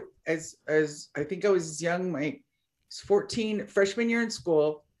think I was young, my 14 freshman year in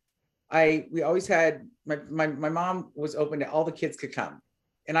school. We always had my mom was open to all the kids could come.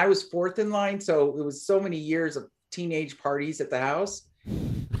 And I was fourth in line, so it was so many years of teenage parties at the house.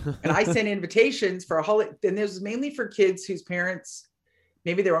 And I sent invitations for a holiday, and this was mainly for kids whose parents,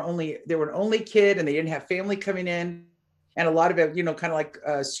 maybe they were an only kid and they didn't have family coming in, and a lot of it, kind of like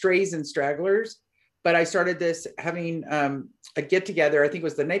strays and stragglers. But I started this having a get together. I think it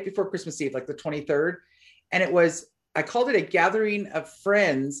was the night before Christmas Eve, like the 23rd, and I called it a gathering of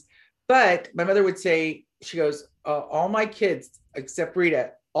friends. But my mother would say, she goes, all my kids except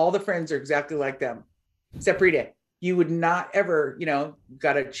Rita, all the friends are exactly like them, except Rita. You would not ever,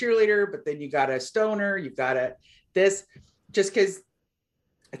 got a cheerleader, but then you got a stoner, you've got this, just because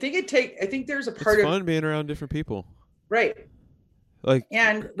I think there's a part of fun being around different people. Right. I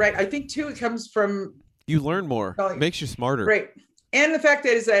think too, it comes from, you learn more, makes you smarter. Right. And the fact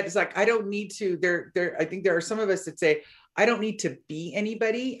that it's like, I don't need to, I think there are some of us that say, I don't need to be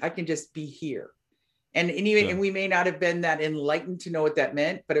anybody. I can just be here. And we may not have been that enlightened to know what that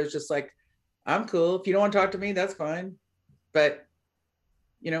meant, but it was just like, I'm cool. If you don't want to talk to me, that's fine. But,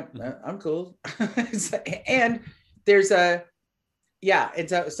 I'm cool. And there's and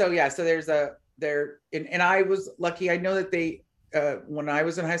I was lucky. I know that when I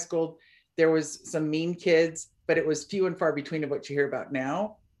was in high school, there was some mean kids, but it was few and far between of what you hear about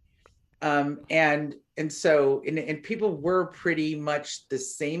now. And so and people were pretty much the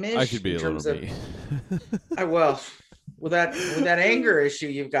same-ish. I could be in a terms little of me. well, with that anger issue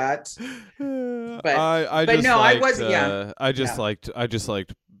you've got. But I but just no, liked, I wasn't. Yeah, I just liked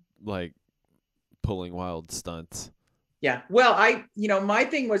like pulling wild stunts. Yeah. Well, my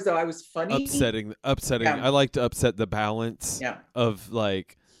thing was, though, I was funny. Upsetting. Yeah. I like to upset the balance Yeah. of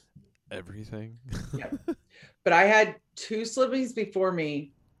like everything. Yeah. But I had two siblings before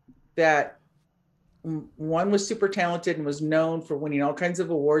me that one was super talented and was known for winning all kinds of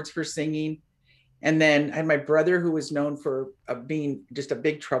awards for singing. And then I had my brother who was known for being just a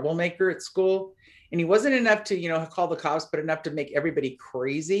big troublemaker at school. And he wasn't enough to, call the cops, but enough to make everybody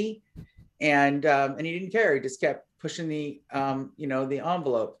crazy. And he didn't care. He just kept pushing the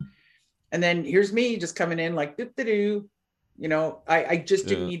envelope. And then here's me just coming in like, doo-doo-doo. I just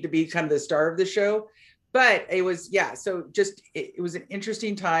didn't need to be kind of the star of the show. But it was, so just, it was an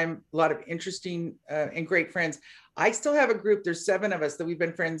interesting time, a lot of interesting and great friends. I still have a group. There's 7 of us that we've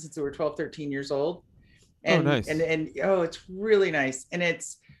been friends since we were 12, 13 years old. And, nice. and it's really nice. And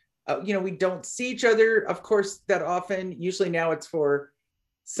it's, we don't see each other, of course, that often. Usually now it's for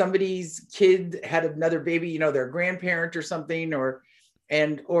somebody's kid had another baby, their grandparent or something, or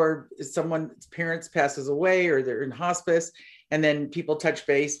someone's parents passes away, or they're in hospice, and then people touch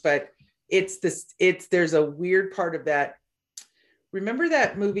base. But there's a weird part of that. Remember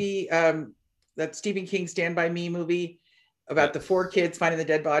that movie, that Stephen King Stand By Me movie about the 4 kids finding the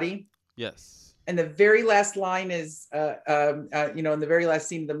dead body? Yes. And the very last line is, in the very last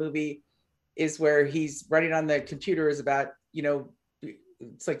scene of the movie is where he's writing on the computer is about,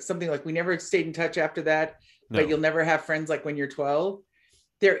 it's like something like, we never stayed in touch after that, but you'll never have friends like when you're 12.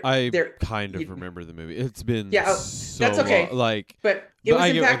 I kind of remember the movie. It's been so that's okay. long, but it was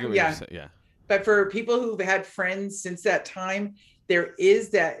impactful. Yeah. But for people who've had friends since that time, there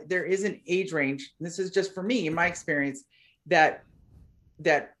is an age range. And this is just for me, in my experience, that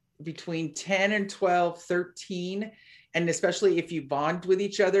between 10 and 12, 13, and especially if you bond with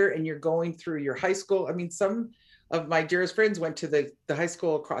each other and you're going through your high school. I mean, some of my dearest friends went to the high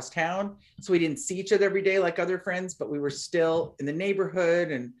school across town. So we didn't see each other every day like other friends, but we were still in the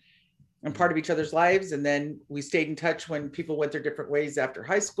neighborhood and part of each other's lives. And then we stayed in touch when people went their different ways after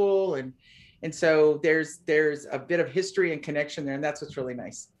high school. And so there's a bit of history and connection there. And that's what's really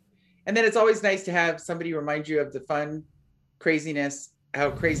nice. And then it's always nice to have somebody remind you of the fun, craziness,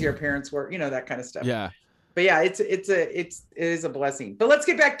 how crazy our parents were, that kind of stuff. Yeah. But yeah, it is a blessing. But let's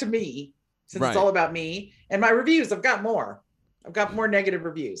get back to me. Since it's all about me and my reviews. I've got more negative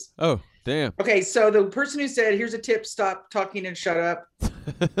reviews. Oh, damn. Okay, so the person who said, here's a tip, stop talking and shut up.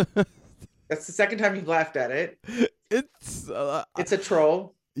 That's the second time you've laughed at it. It's a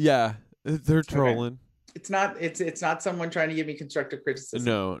troll. Yeah, they're trolling. Okay. It's not someone trying to give me constructive criticism.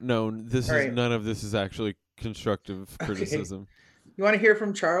 No, none of this is actually constructive criticism. You want to hear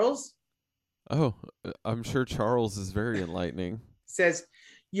from Charles? Oh, I'm sure Charles is very enlightening. Says,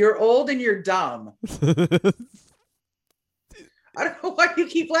 you're old and you're dumb. I don't know why you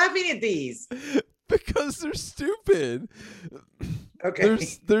keep laughing at these. Because they're stupid. Okay.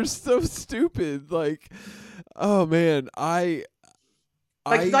 They're so stupid. Like, oh man, you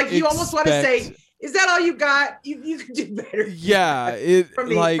almost want to say, is that all you got? You can do better. Yeah,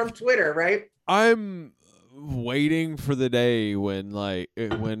 from Twitter, right? I'm waiting for the day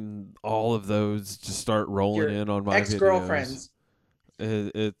when all of those just start rolling in on my ex-girlfriends.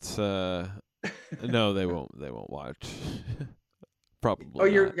 It's no, they won't watch. Probably. Oh,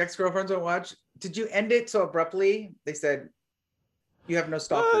 your ex-girlfriends won't watch? Did you end it so abruptly? They said you have no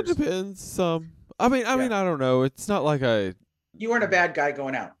stalkers. It depends. Some. I mean, I don't know. It's not like you weren't a bad guy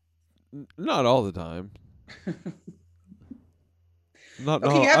going out. Not all the time. Not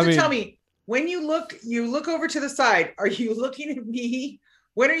okay, you have to tell me, when you look over to the side, are you looking at me?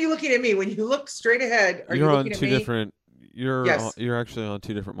 When are you looking at me? When you look straight ahead, are you looking at me? You're actually on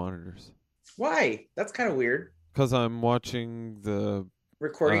 2 different monitors. Why? That's kind of weird. Because I'm watching the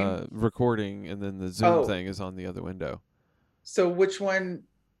recording, and then the Zoom thing is on the other window. So which one?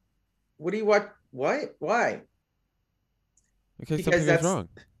 What do you watch? What? Why? In case something goes wrong.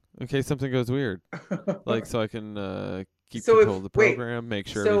 In case something goes weird. So I can keep control of the program, make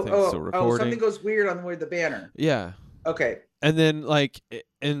sure everything's still recording. Oh, something goes weird on the banner. Yeah. Okay. And then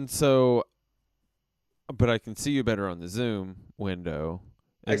but I can see you better on the Zoom window.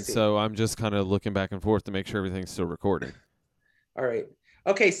 And so I'm just kind of looking back and forth to make sure everything's still recording. All right.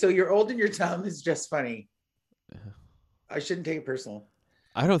 Okay, so you're old and you're dumb is just funny. I shouldn't take it personal.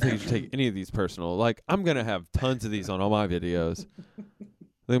 I don't think you should take any of these personal. Like, I'm going to have tons of these on all my videos.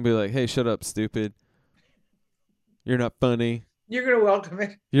 They'll be like, hey, shut up, stupid. You're not funny. You're gonna welcome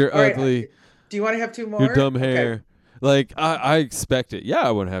it. You're All ugly. Right. Do you want to have two more? Your dumb hair. Okay. Like I expect it. Yeah,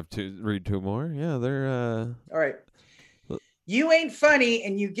 I would have to read two more. Yeah, they're All right. You ain't funny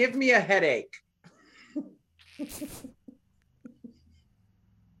and you give me a headache. This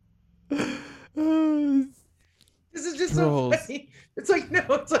is just so funny. It's like, no,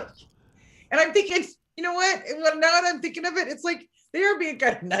 it's like, and I'm thinking, you know what? Now that I'm thinking of it, it's like they are being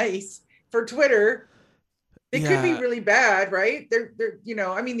kind of nice for Twitter. They could be really bad, right? They're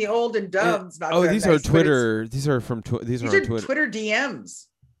I mean, the old and dumb's not. Oh, these nice, are Twitter. These are from these are Twitter DMs.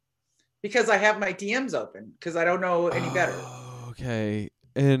 Because I have my DMs open because I don't know any better. Okay.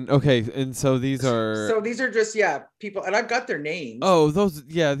 And so these are just people, and I've got their names. Oh,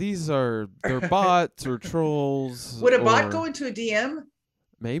 they're bots or trolls. Would a bot go into a DM?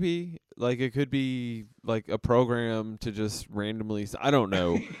 Maybe. Like it could be like a program to just randomly. I don't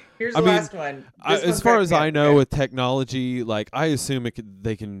know. Here's the last one. As far as I know, with technology, like I assume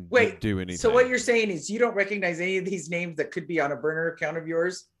they can do anything. So what you're saying is you don't recognize any of these names that could be on a burner account of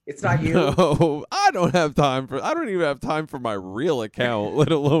yours? It's not you. No, I don't have time for. I don't even have time for my real account,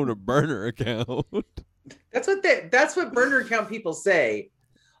 let alone a burner account. That's what burner account people say.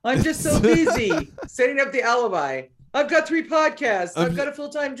 I'm just so busy setting up the alibi. I've got 3 podcasts. I've got a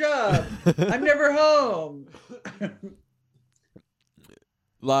full-time job. I'm never home.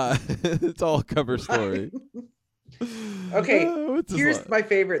 Lie. It's all cover story. Okay. Here's my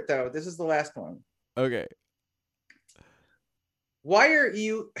favorite though. This is the last one. Okay. Why are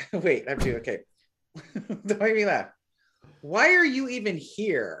you wait, I'm doing okay. Don't make me laugh. Why are you even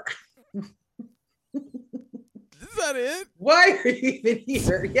here? Is that it? Why are you even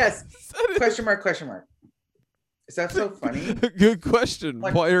here? Yes. Question mark. Is that so funny? Good question.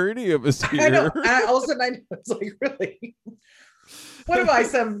 Like, why are any of us here? I know. And all of a sudden I know, it's like, really? What am I,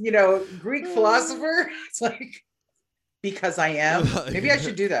 some, Greek philosopher? It's like, because I am. Maybe I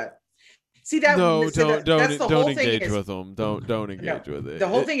should do that. See that? No, don't engage with them. Don't engage with it. The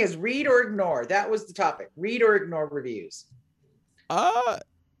whole thing is read or ignore. That was the topic. Read or ignore reviews.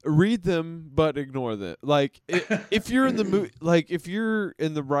 Read them, but ignore them. Like if you're in the mood, like if you're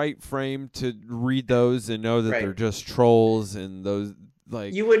in the right frame to read those and know that they're just trolls and those,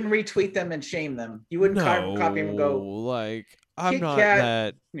 like you wouldn't retweet them and shame them. You wouldn't copy them and go like I'm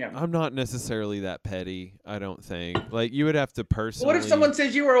not necessarily that petty. I don't think. Like you would have to personally. What if someone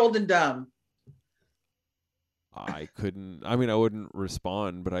says you were old and dumb? I couldn't. I mean, I wouldn't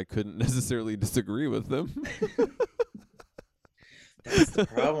respond, but I couldn't necessarily disagree with them. That's the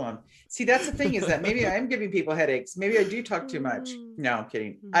problem. See, that's the thing is that maybe I am giving people headaches. Maybe I do talk too much. No, I'm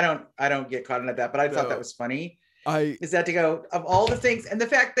kidding. I don't get caught into that, but I thought that was funny. Is that to go of all the things and the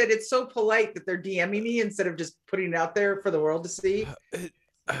fact that it's so polite that they're DMing me instead of just putting it out there for the world to see.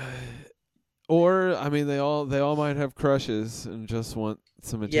 Or I mean, they all might have crushes and just want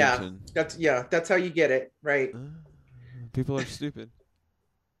some attention. That's how you get it, right? People are stupid.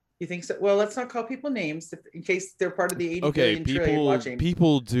 You think so? Well, let's not call people names in case they're part of the 80 billion trillion watching.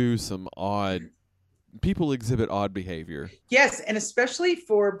 People exhibit odd behavior. Yes, and especially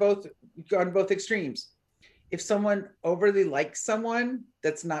on both extremes. If someone overly likes someone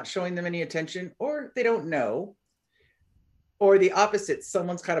that's not showing them any attention, or they don't know, or the opposite,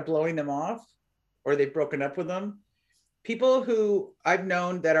 someone's kind of blowing them off, or they've broken up with them. People who I've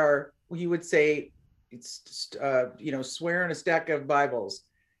known that are, you would say, it's swear in a stack of Bibles.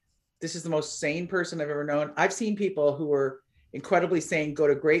 This is the most sane person I've ever known. I've seen people who were incredibly sane go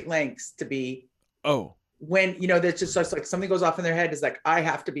to great lengths to be. Oh. When, that's just like something goes off in their head is like, I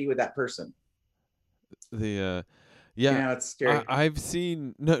have to be with that person. It's scary. I've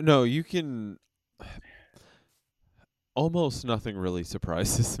seen, no, you can, almost nothing really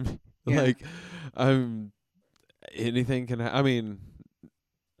surprises me. Yeah. Like, anything can, I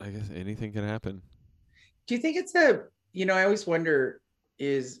guess anything can happen. Do you think it's I always wonder,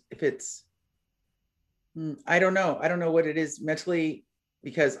 is if it's I don't know what it is mentally,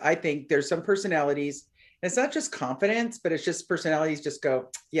 because I think there's some personalities, and it's not just confidence, but it's just personalities just go,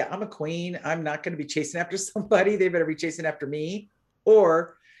 yeah, I'm a queen, I'm not going to be chasing after somebody, they better be chasing after me.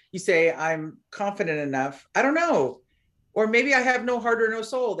 Or you say I'm confident enough, I don't know, or maybe I have no heart or no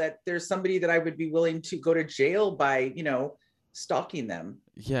soul, that there's somebody that I would be willing to go to jail by stalking them.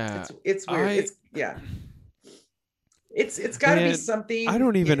 It's weird. It's got to be something. I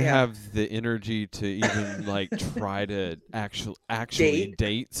don't even have the energy to even like try to actually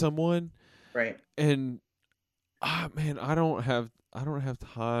date someone. Right. And man, I don't have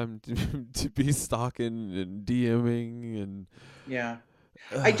time to be stalking and DMing and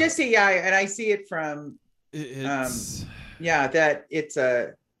I just see and I see it from that it's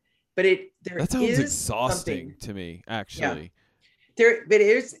a but it there that sounds is exhausting to me, actually. There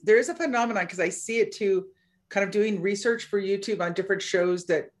is a phenomenon, because I see it too, kind of doing research for YouTube on different shows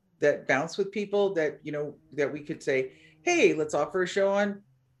that bounce with people, that, you know, that we could say, hey, let's offer a show on,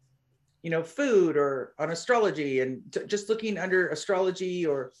 you know, food or on astrology, and just looking under astrology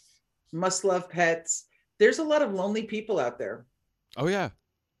or must love pets. There's a lot of lonely people out there. Oh yeah.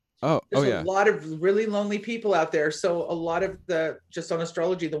 There's Yeah. a lot of really lonely people out there. So a lot of the, just on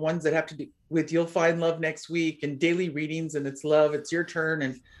astrology, the ones that have to do with you'll find love next week, and daily readings, and it's love, it's your turn,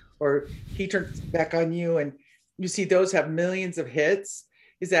 and or he turns back on you, and you see those have millions of hits,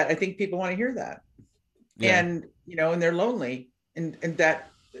 is that I think people want to hear that. Yeah. And, you know, and they're lonely, and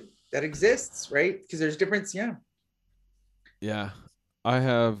that exists, right? Because there's difference. Yeah. Yeah. I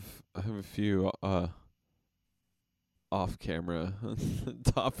have a few off camera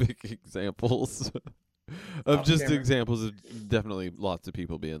topic examples of just camera. Examples of definitely lots of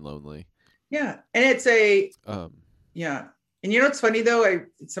people being lonely. Yeah. And it's yeah. And you know, it's funny though,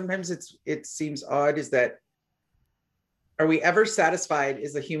 sometimes it seems odd, is that, are we ever satisfied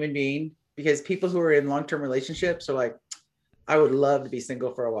as a human being? Because people who are in long-term relationships are like, I would love to be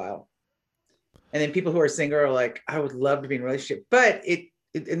single for a while. And then people who are single are like, I would love to be in a relationship. But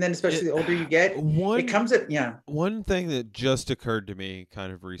and then especially the older you get, it comes at, yeah. One thing that just occurred to me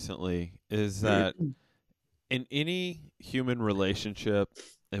kind of recently is that in any human relationship,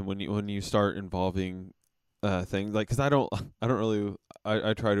 and when you start involving things, like, because I don't really,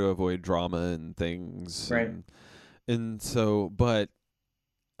 I try to avoid drama and things, right? And so, but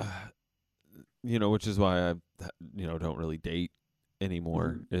you know, which is why I, you know, don't really date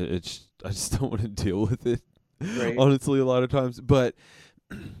anymore. It's I just don't want to deal with it, right. Honestly, a lot of times. But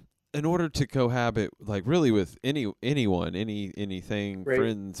in order to cohabit, like, really with anyone, anything, right.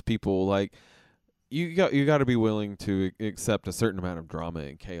 Friends, people, like, you got to be willing to accept a certain amount of drama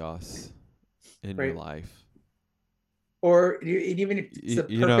and chaos in right. your life. Or even if it's a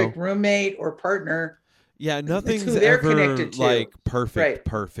perfect roommate or partner. Yeah, nothing's ever like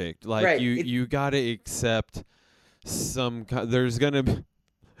perfect. Like, right. you got to accept some. There's gonna be,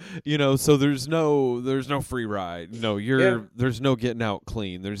 you know. So there's no free ride. No, there's no getting out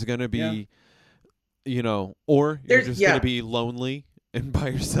clean. There's gonna be, you know, or you're just gonna be lonely and by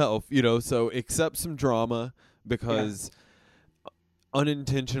yourself. You know, so accept some drama, because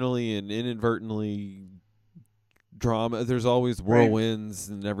unintentionally and inadvertently, drama, there's always whirlwinds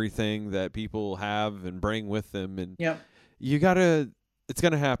and everything that people have and bring with them, and it's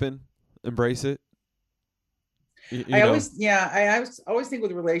gonna happen. Embrace it. I always think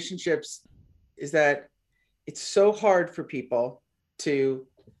with relationships is that it's so hard for people to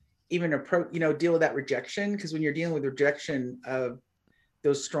even approach, you know, deal with that rejection, because when you're dealing with rejection of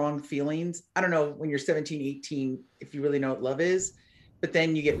those strong feelings, I don't know, when you're 17, 18, if you really know what love is, but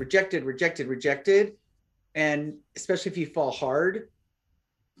then you get rejected. And especially if you fall hard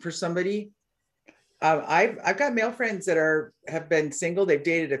for somebody, I've got male friends that have been single. They've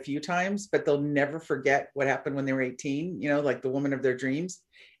dated a few times, but they'll never forget what happened when they were 18. You know, like the woman of their dreams,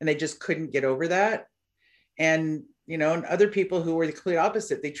 and they just couldn't get over that. And you know, and other people who were the complete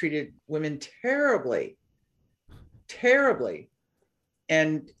opposite. They treated women terribly.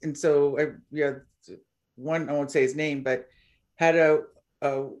 And so one, I won't say his name, but had a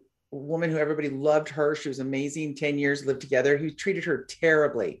woman who everybody loved her. She was amazing. 10 years lived together. He treated her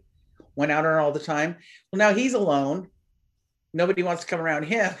terribly. Went out on her all the time. Well, now he's alone. Nobody wants to come around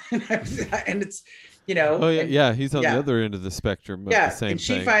him. And it's, you know. Oh yeah, he's on the other end of the spectrum. Of the same and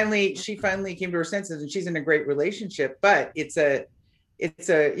she thing. finally came to her senses, and she's in a great relationship. But it's just.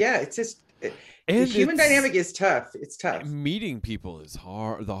 The human dynamic is tough. It's tough. Meeting people is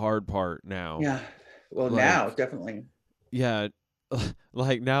hard. The hard part now. Yeah. Well, now definitely. Yeah.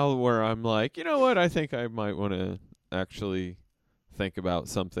 Like now, where I'm like, you know what? I think I might want to actually think about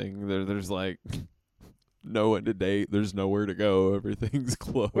something. There's like no one to date. There's nowhere to go. Everything's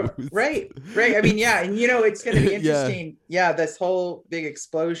closed. Right. I mean, yeah, and you know, it's going to be interesting. Yeah, this whole big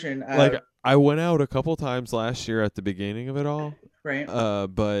explosion. Like, I went out a couple times last year at the beginning of it all. Right.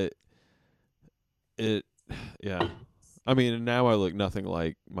 But I mean, now I look nothing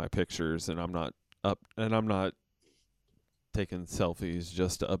like my pictures, and I'm not taking selfies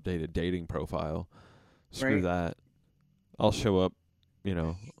just to update a dating profile. Screw that. I'll show up, you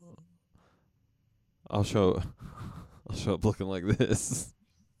know. I'll show up looking like this.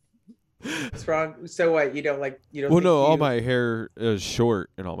 What's wrong? So what? You don't like? You don't? Well, no. All my hair is short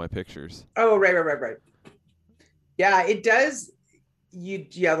in all my pictures. Oh, right. Yeah, it does.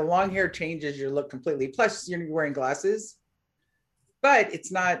 The long hair changes your look completely. Plus, you're wearing glasses, but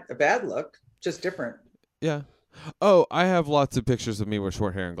it's not a bad look. Just different. Yeah. Oh, I have lots of pictures of me with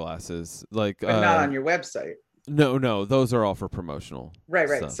short hair and glasses. Like, but not on your website. No, those are all for promotional. Right.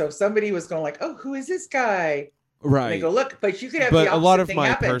 Stuff. So somebody was going like, "Oh, who is this guy?" Right. And they go, "Look," but you could have but the opposite a lot of thing my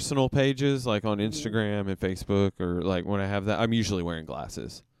happen. personal pages, like on Instagram and Facebook, or like when I have that, I'm usually wearing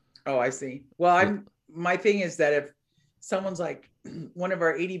glasses. Oh, I see. Well, my thing is that if someone's like one of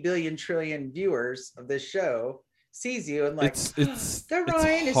our 80 billion trillion viewers of this show sees you and like, it's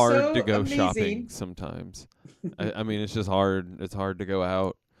Ryan it's hard is so to go amazing. shopping sometimes. I mean, it's just hard. It's hard to go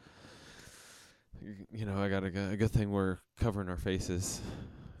out. You know, I got a good thing we're covering our faces.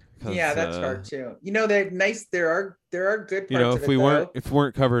 Yeah, that's hard too. You know, they're nice. There are good parts. You know, if we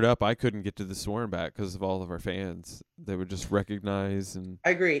weren't covered up, I couldn't get to the store and back because of all of our fans. They would just recognize and. I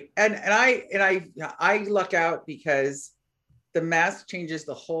agree, and I luck out because the mask changes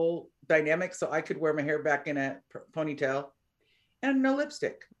the whole dynamic. So I could wear my hair back in a ponytail and no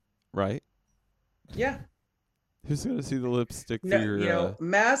lipstick. Right. Yeah. Who's gonna see the lipstick? No, through your,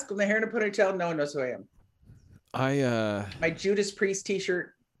 mask with the hair in a ponytail. No one knows who I am. My Judas Priest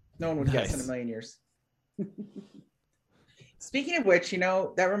T-shirt. No one would guess in a million years. Speaking of which,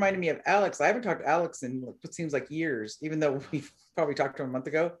 that reminded me of Alex. I haven't talked to Alex in what seems like years, even though we've probably talked to him a month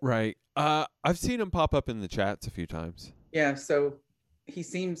ago. Right. I've seen him pop up in the chats a few times. Yeah. So he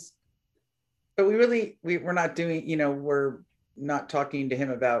seems, but we're not doing, we're not talking to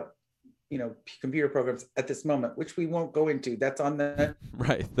him about, computer programs at this moment, which we won't go into. That's on the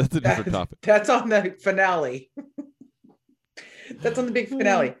right. That's a different topic. That's on the finale. That's on the big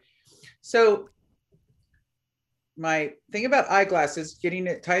finale. So my thing about eyeglasses,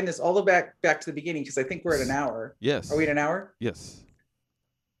 tying this all the back to the beginning, because I think we're at an hour. Yes. Are we at an hour? Yes.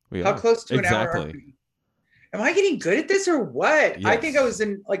 How close to an hour are we? Am I getting good at this or what? Yes. I think I was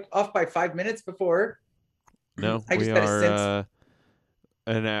off by 5 minutes before. No, I just we are.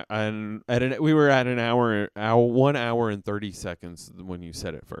 We were at an hour, 1 hour and 30 seconds when you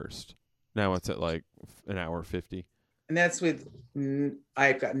said it first. Now it's at like an hour 50. And that's with,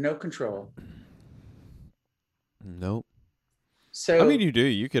 I've got no control. Nope. So I mean, you do.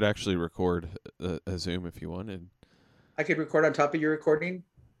 You could actually record a Zoom if you wanted. I could record on top of your recording?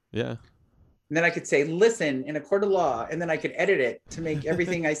 Yeah. And then I could say, listen, in a court of law. And then I could edit it to make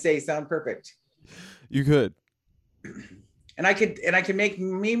everything I say sound perfect. You could. And I could make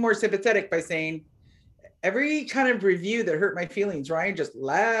me more sympathetic by saying, every kind of review that hurt my feelings, Ryan just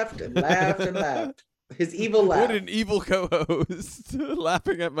laughed and laughed and laughed. His evil laugh. What an evil co-host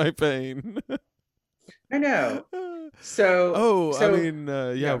laughing at my pain. I know. So. I mean,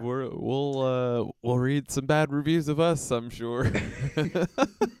 yeah, we'll read some bad reviews of us, I'm sure.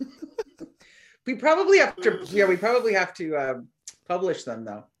 We probably have to. Yeah, we probably have to publish them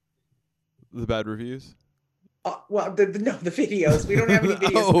though. The bad reviews. Well, the videos. We don't have any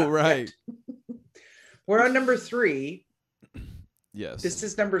videos. Oh, right. We're on number 3. Yes. This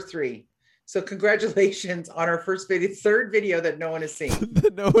is number 3. So congratulations on our third video that no one has seen.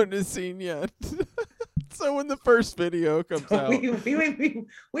 That no one has seen yet. So when the first video comes out, we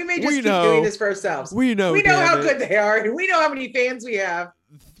may just keep doing this for ourselves. We know how good they are, and we know how many fans we have.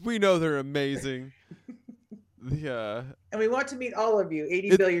 We know they're amazing. Yeah. And we want to meet all of you,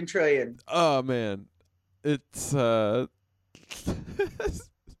 80 billion trillion. Oh man, it's this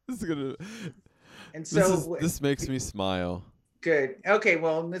is gonna. And so this makes me smile. Good. Okay,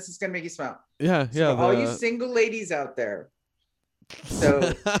 well, this is gonna make you smile. Yeah. So all you single ladies out there.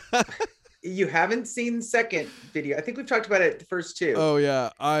 So you haven't seen the second video. I think we've talked about it the first 2. Oh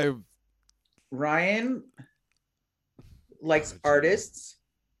yeah, Ryan likes artists.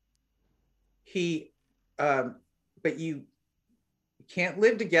 He, but you can't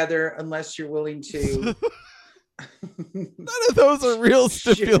live together unless you're willing to. None of those are real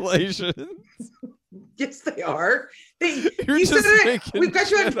stipulations. Yes, they are. You're just making we've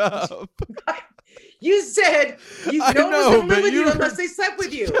got you up. You said no one was going to live with you unless they slept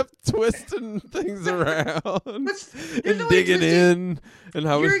with you. Kept twisting things around and digging in. And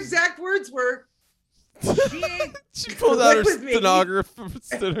how your exact words were, she pulled out her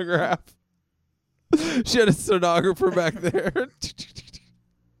stenograph. She had a stenographer back there.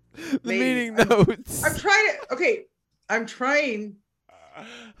 The meeting notes. I'm trying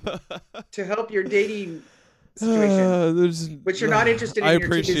to help your dating situation, which you're not interested in. You're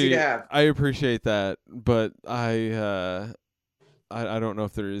too busy to have. I appreciate that, but I don't know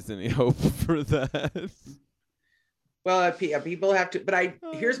if there is any hope for that. Well, people have to. But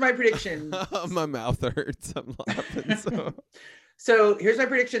here's my prediction. My mouth hurts. I'm laughing. So here's my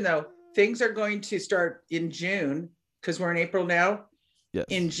prediction, though. Things are going to start in June because we're in April now. Yes.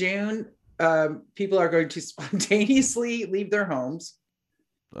 In June, people are going to spontaneously leave their homes.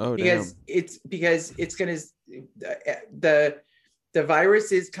 Oh, because damn. it's going to the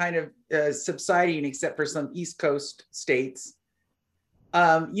virus is kind of subsiding except for some East Coast states.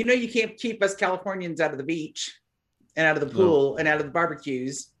 You can't keep us Californians out of the beach and out of the pool and out of the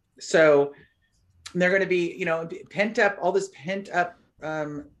barbecues. So they're going to be, all this pent up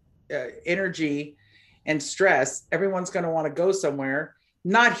energy and stress. Everyone's going to want to go somewhere,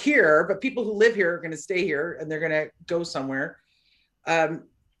 not here, but people who live here are going to stay here and they're going to go somewhere. And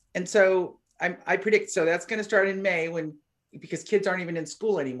so I predict, so that's going to start in May because kids aren't even in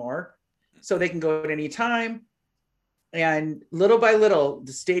school anymore. So they can go at any time. And little by little,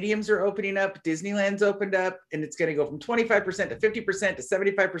 the stadiums are opening up, Disneyland's opened up, and it's going to go from 25% to 50% to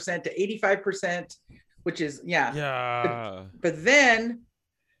 75% to 85%, which is, Yeah. But then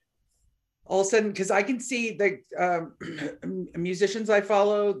all of a sudden, because I can see the musicians I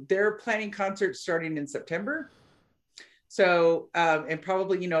follow, they're planning concerts starting in September. So, and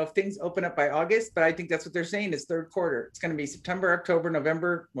probably, if things open up by August, but I think that's what they're saying is third quarter. It's going to be September, October,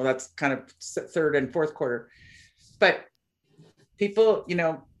 November. Well, that's kind of third and fourth quarter. But people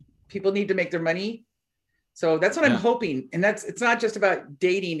need to make their money. So that's what I'm hoping. And it's not just about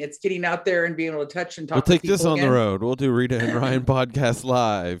dating. It's getting out there and being able to touch and talk to people. We'll take this on the road. We'll do Rita and Ryan Podcast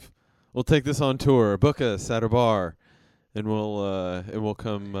live. We'll take this on tour. Book us at a bar, and we'll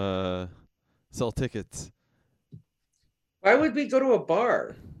come sell tickets. Why would we go to a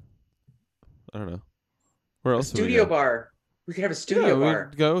bar? I don't know. Where else? A studio bar. We could have a studio bar.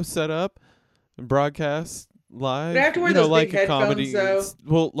 We'd go set up and broadcast live. But I have to wear those big headphones, though.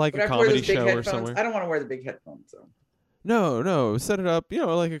 Well, like a comedy show or somewhere. I don't want to wear the big headphones, though. No. Set it up,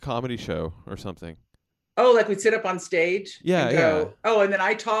 like a comedy show or something. Oh, like we'd sit up on stage? Yeah. Oh, and then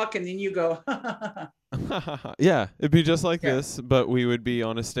I talk, and then you go. Yeah, it'd be just like this, but we would be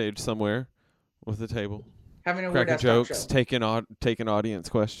on a stage somewhere with a table. Having a cracking jokes, taking audience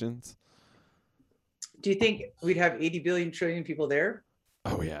questions. Do you think we'd have 80 billion trillion people there?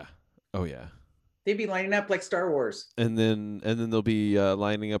 Oh yeah. They'd be lining up like Star Wars. And then they'll be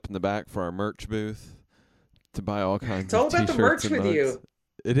lining up in the back for our merch booth to buy all kinds of t-shirts. It's all about the merch with you.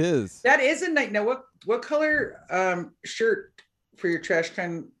 It is. That is a night. Now, what color shirt for your trash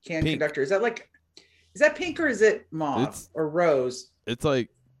can conductor? Is that pink or is it mauve or rose? It's like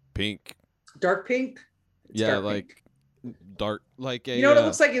pink. Dark pink? It's dark pink. Dark, like a. You know what it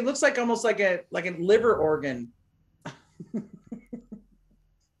looks like? It looks like almost like a liver organ.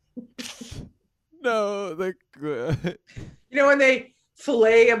 No, when they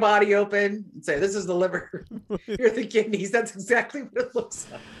fillet a body open and say, "This is the liver, here are the kidneys." That's exactly what it looks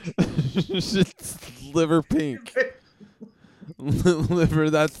like. It's liver pink. Liver.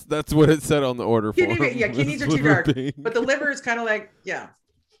 That's what it said on the order form. Kidneys are too dark, but the liver is kind of like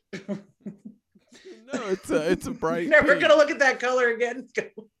No, it's a bright. Never gonna look at that color again.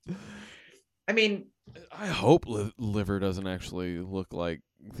 I mean, I hope liver doesn't actually look like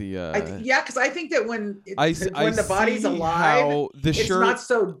the. Because I think that when the body's alive, it's not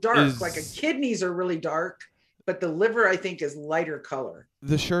so dark. Like kidneys are really dark, but the liver I think is lighter color.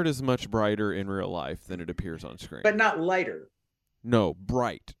 The shirt is much brighter in real life than it appears on screen, but not lighter. No,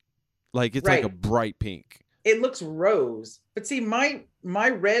 bright. Like it's like a bright pink. It looks rose, but see, my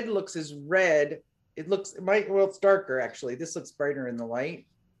red looks as red. It's darker actually. This looks brighter in the light.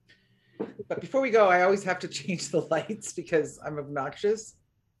 But before we go, I always have to change the lights because I'm obnoxious.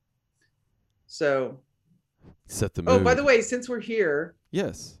 So set the mood. Oh, by the way, since we're here.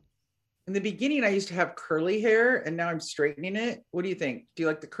 Yes. In the beginning, I used to have curly hair and now I'm straightening it. What do you think? Do you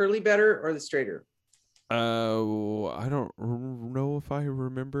like the curly better or the straighter? I don't know if I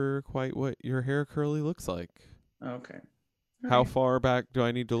remember quite what your hair curly looks like. Okay. How far back do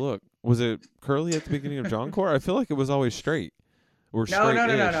I need to look? Was it curly at the beginning of John Core? I feel like it was always straight. Or no.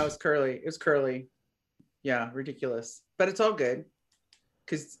 It's curly. It was curly. Yeah, ridiculous. But it's all good.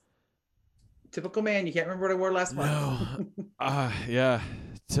 Because typical man, you can't remember what I wore last month. No. Yeah.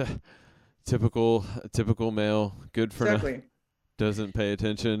 Typical male. Good for nothing. Doesn't pay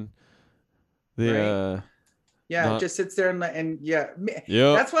attention. It just sits there and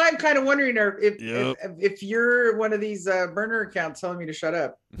that's why I'm kind of wondering if you're one of these burner accounts telling me to shut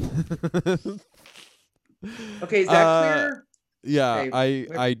up. Okay, is that clear? Yeah, okay.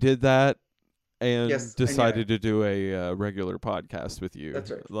 I did that and decided to do a regular podcast with you. That's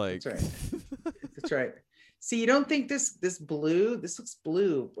right. That's right. That's right. See, you don't think this blue? This looks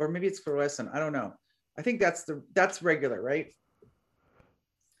blue, or maybe it's fluorescent. I don't know. I think that's regular, right?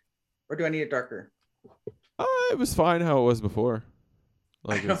 Or do I need it darker? It was fine how it was before,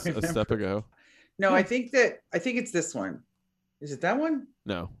 like a step ago. No, I think it's this one. Is it that one?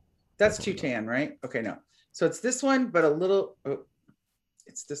 No, that's too tan, right? Okay, no. So it's this one, but a little. Oh,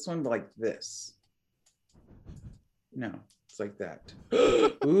 it's this one like this. No, It's like that.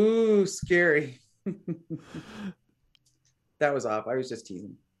 Ooh, scary. That was off. I was just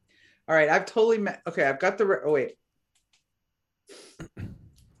teasing. All right, I've totally okay, I've got the oh wait.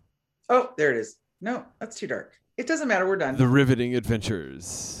 Oh, there it is. No, that's too dark. It doesn't matter. We're done. The riveting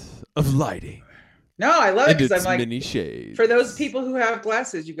adventures of lighting. No, I love it because I'm like, many shades. For those people who have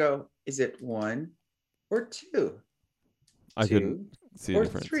glasses, you go, is it 1 or 2? I couldn't see or a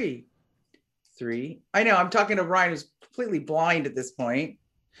difference. 3. I know. I'm talking to Ryan, who's completely blind at this point.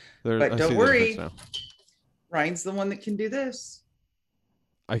 But don't worry, Ryan's the one that can do this.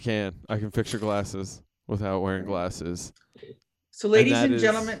 I can fix your glasses without wearing glasses. So, ladies and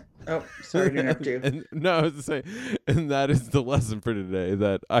gentlemen, oh, sorry to interrupt you. I was to say, and that is the lesson for today,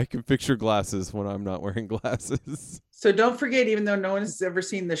 that I can fix your glasses when I'm not wearing glasses. So don't forget, even though no one has ever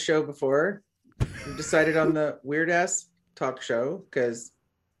seen the show before, we decided on the Weird Ass Talk Show because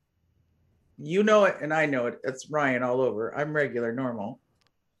you know it and I know it. It's Ryan all over. I'm regular, normal.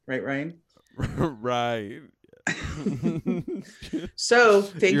 Right, Ryan? Right. So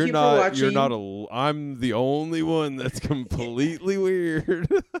thank you for watching. I'm the only one that's completely weird.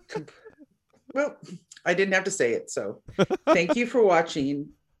 Well, I didn't have to say it. So thank you for watching.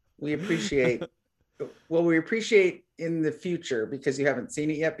 We appreciate in the future, because you haven't seen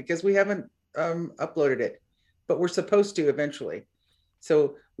it yet, because we haven't uploaded it, but we're supposed to eventually.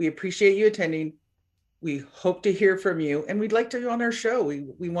 So we appreciate you attending. We hope to hear from you, and we'd like to on our show.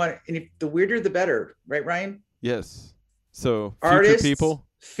 We want, and if the weirder the better, right, Ryan? Yes. So future artists, people,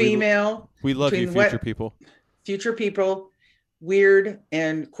 female, we love you, future people. Future people, weird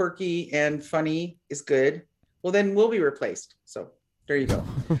and quirky and funny is good. Well, then we'll be replaced. So there you go.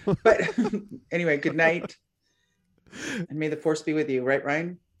 But anyway, good night, and may the force be with you. Right,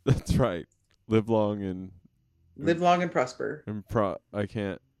 Ryan? That's right. Live long and prosper. I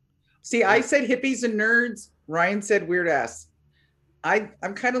can't. See, I said hippies and nerds. Ryan said weird ass.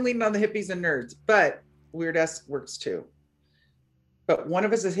 I'm kind of leaning on the hippies and nerds, but weird ass works too. But one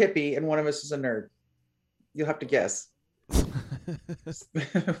of us is hippie and one of us is a nerd. You'll have to guess.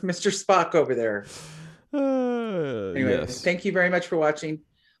 Mr. Spock over there. Anyway, yes. Thank you very much for watching.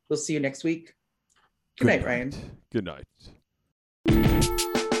 We'll see you next week. Good night, Ryan. Good night.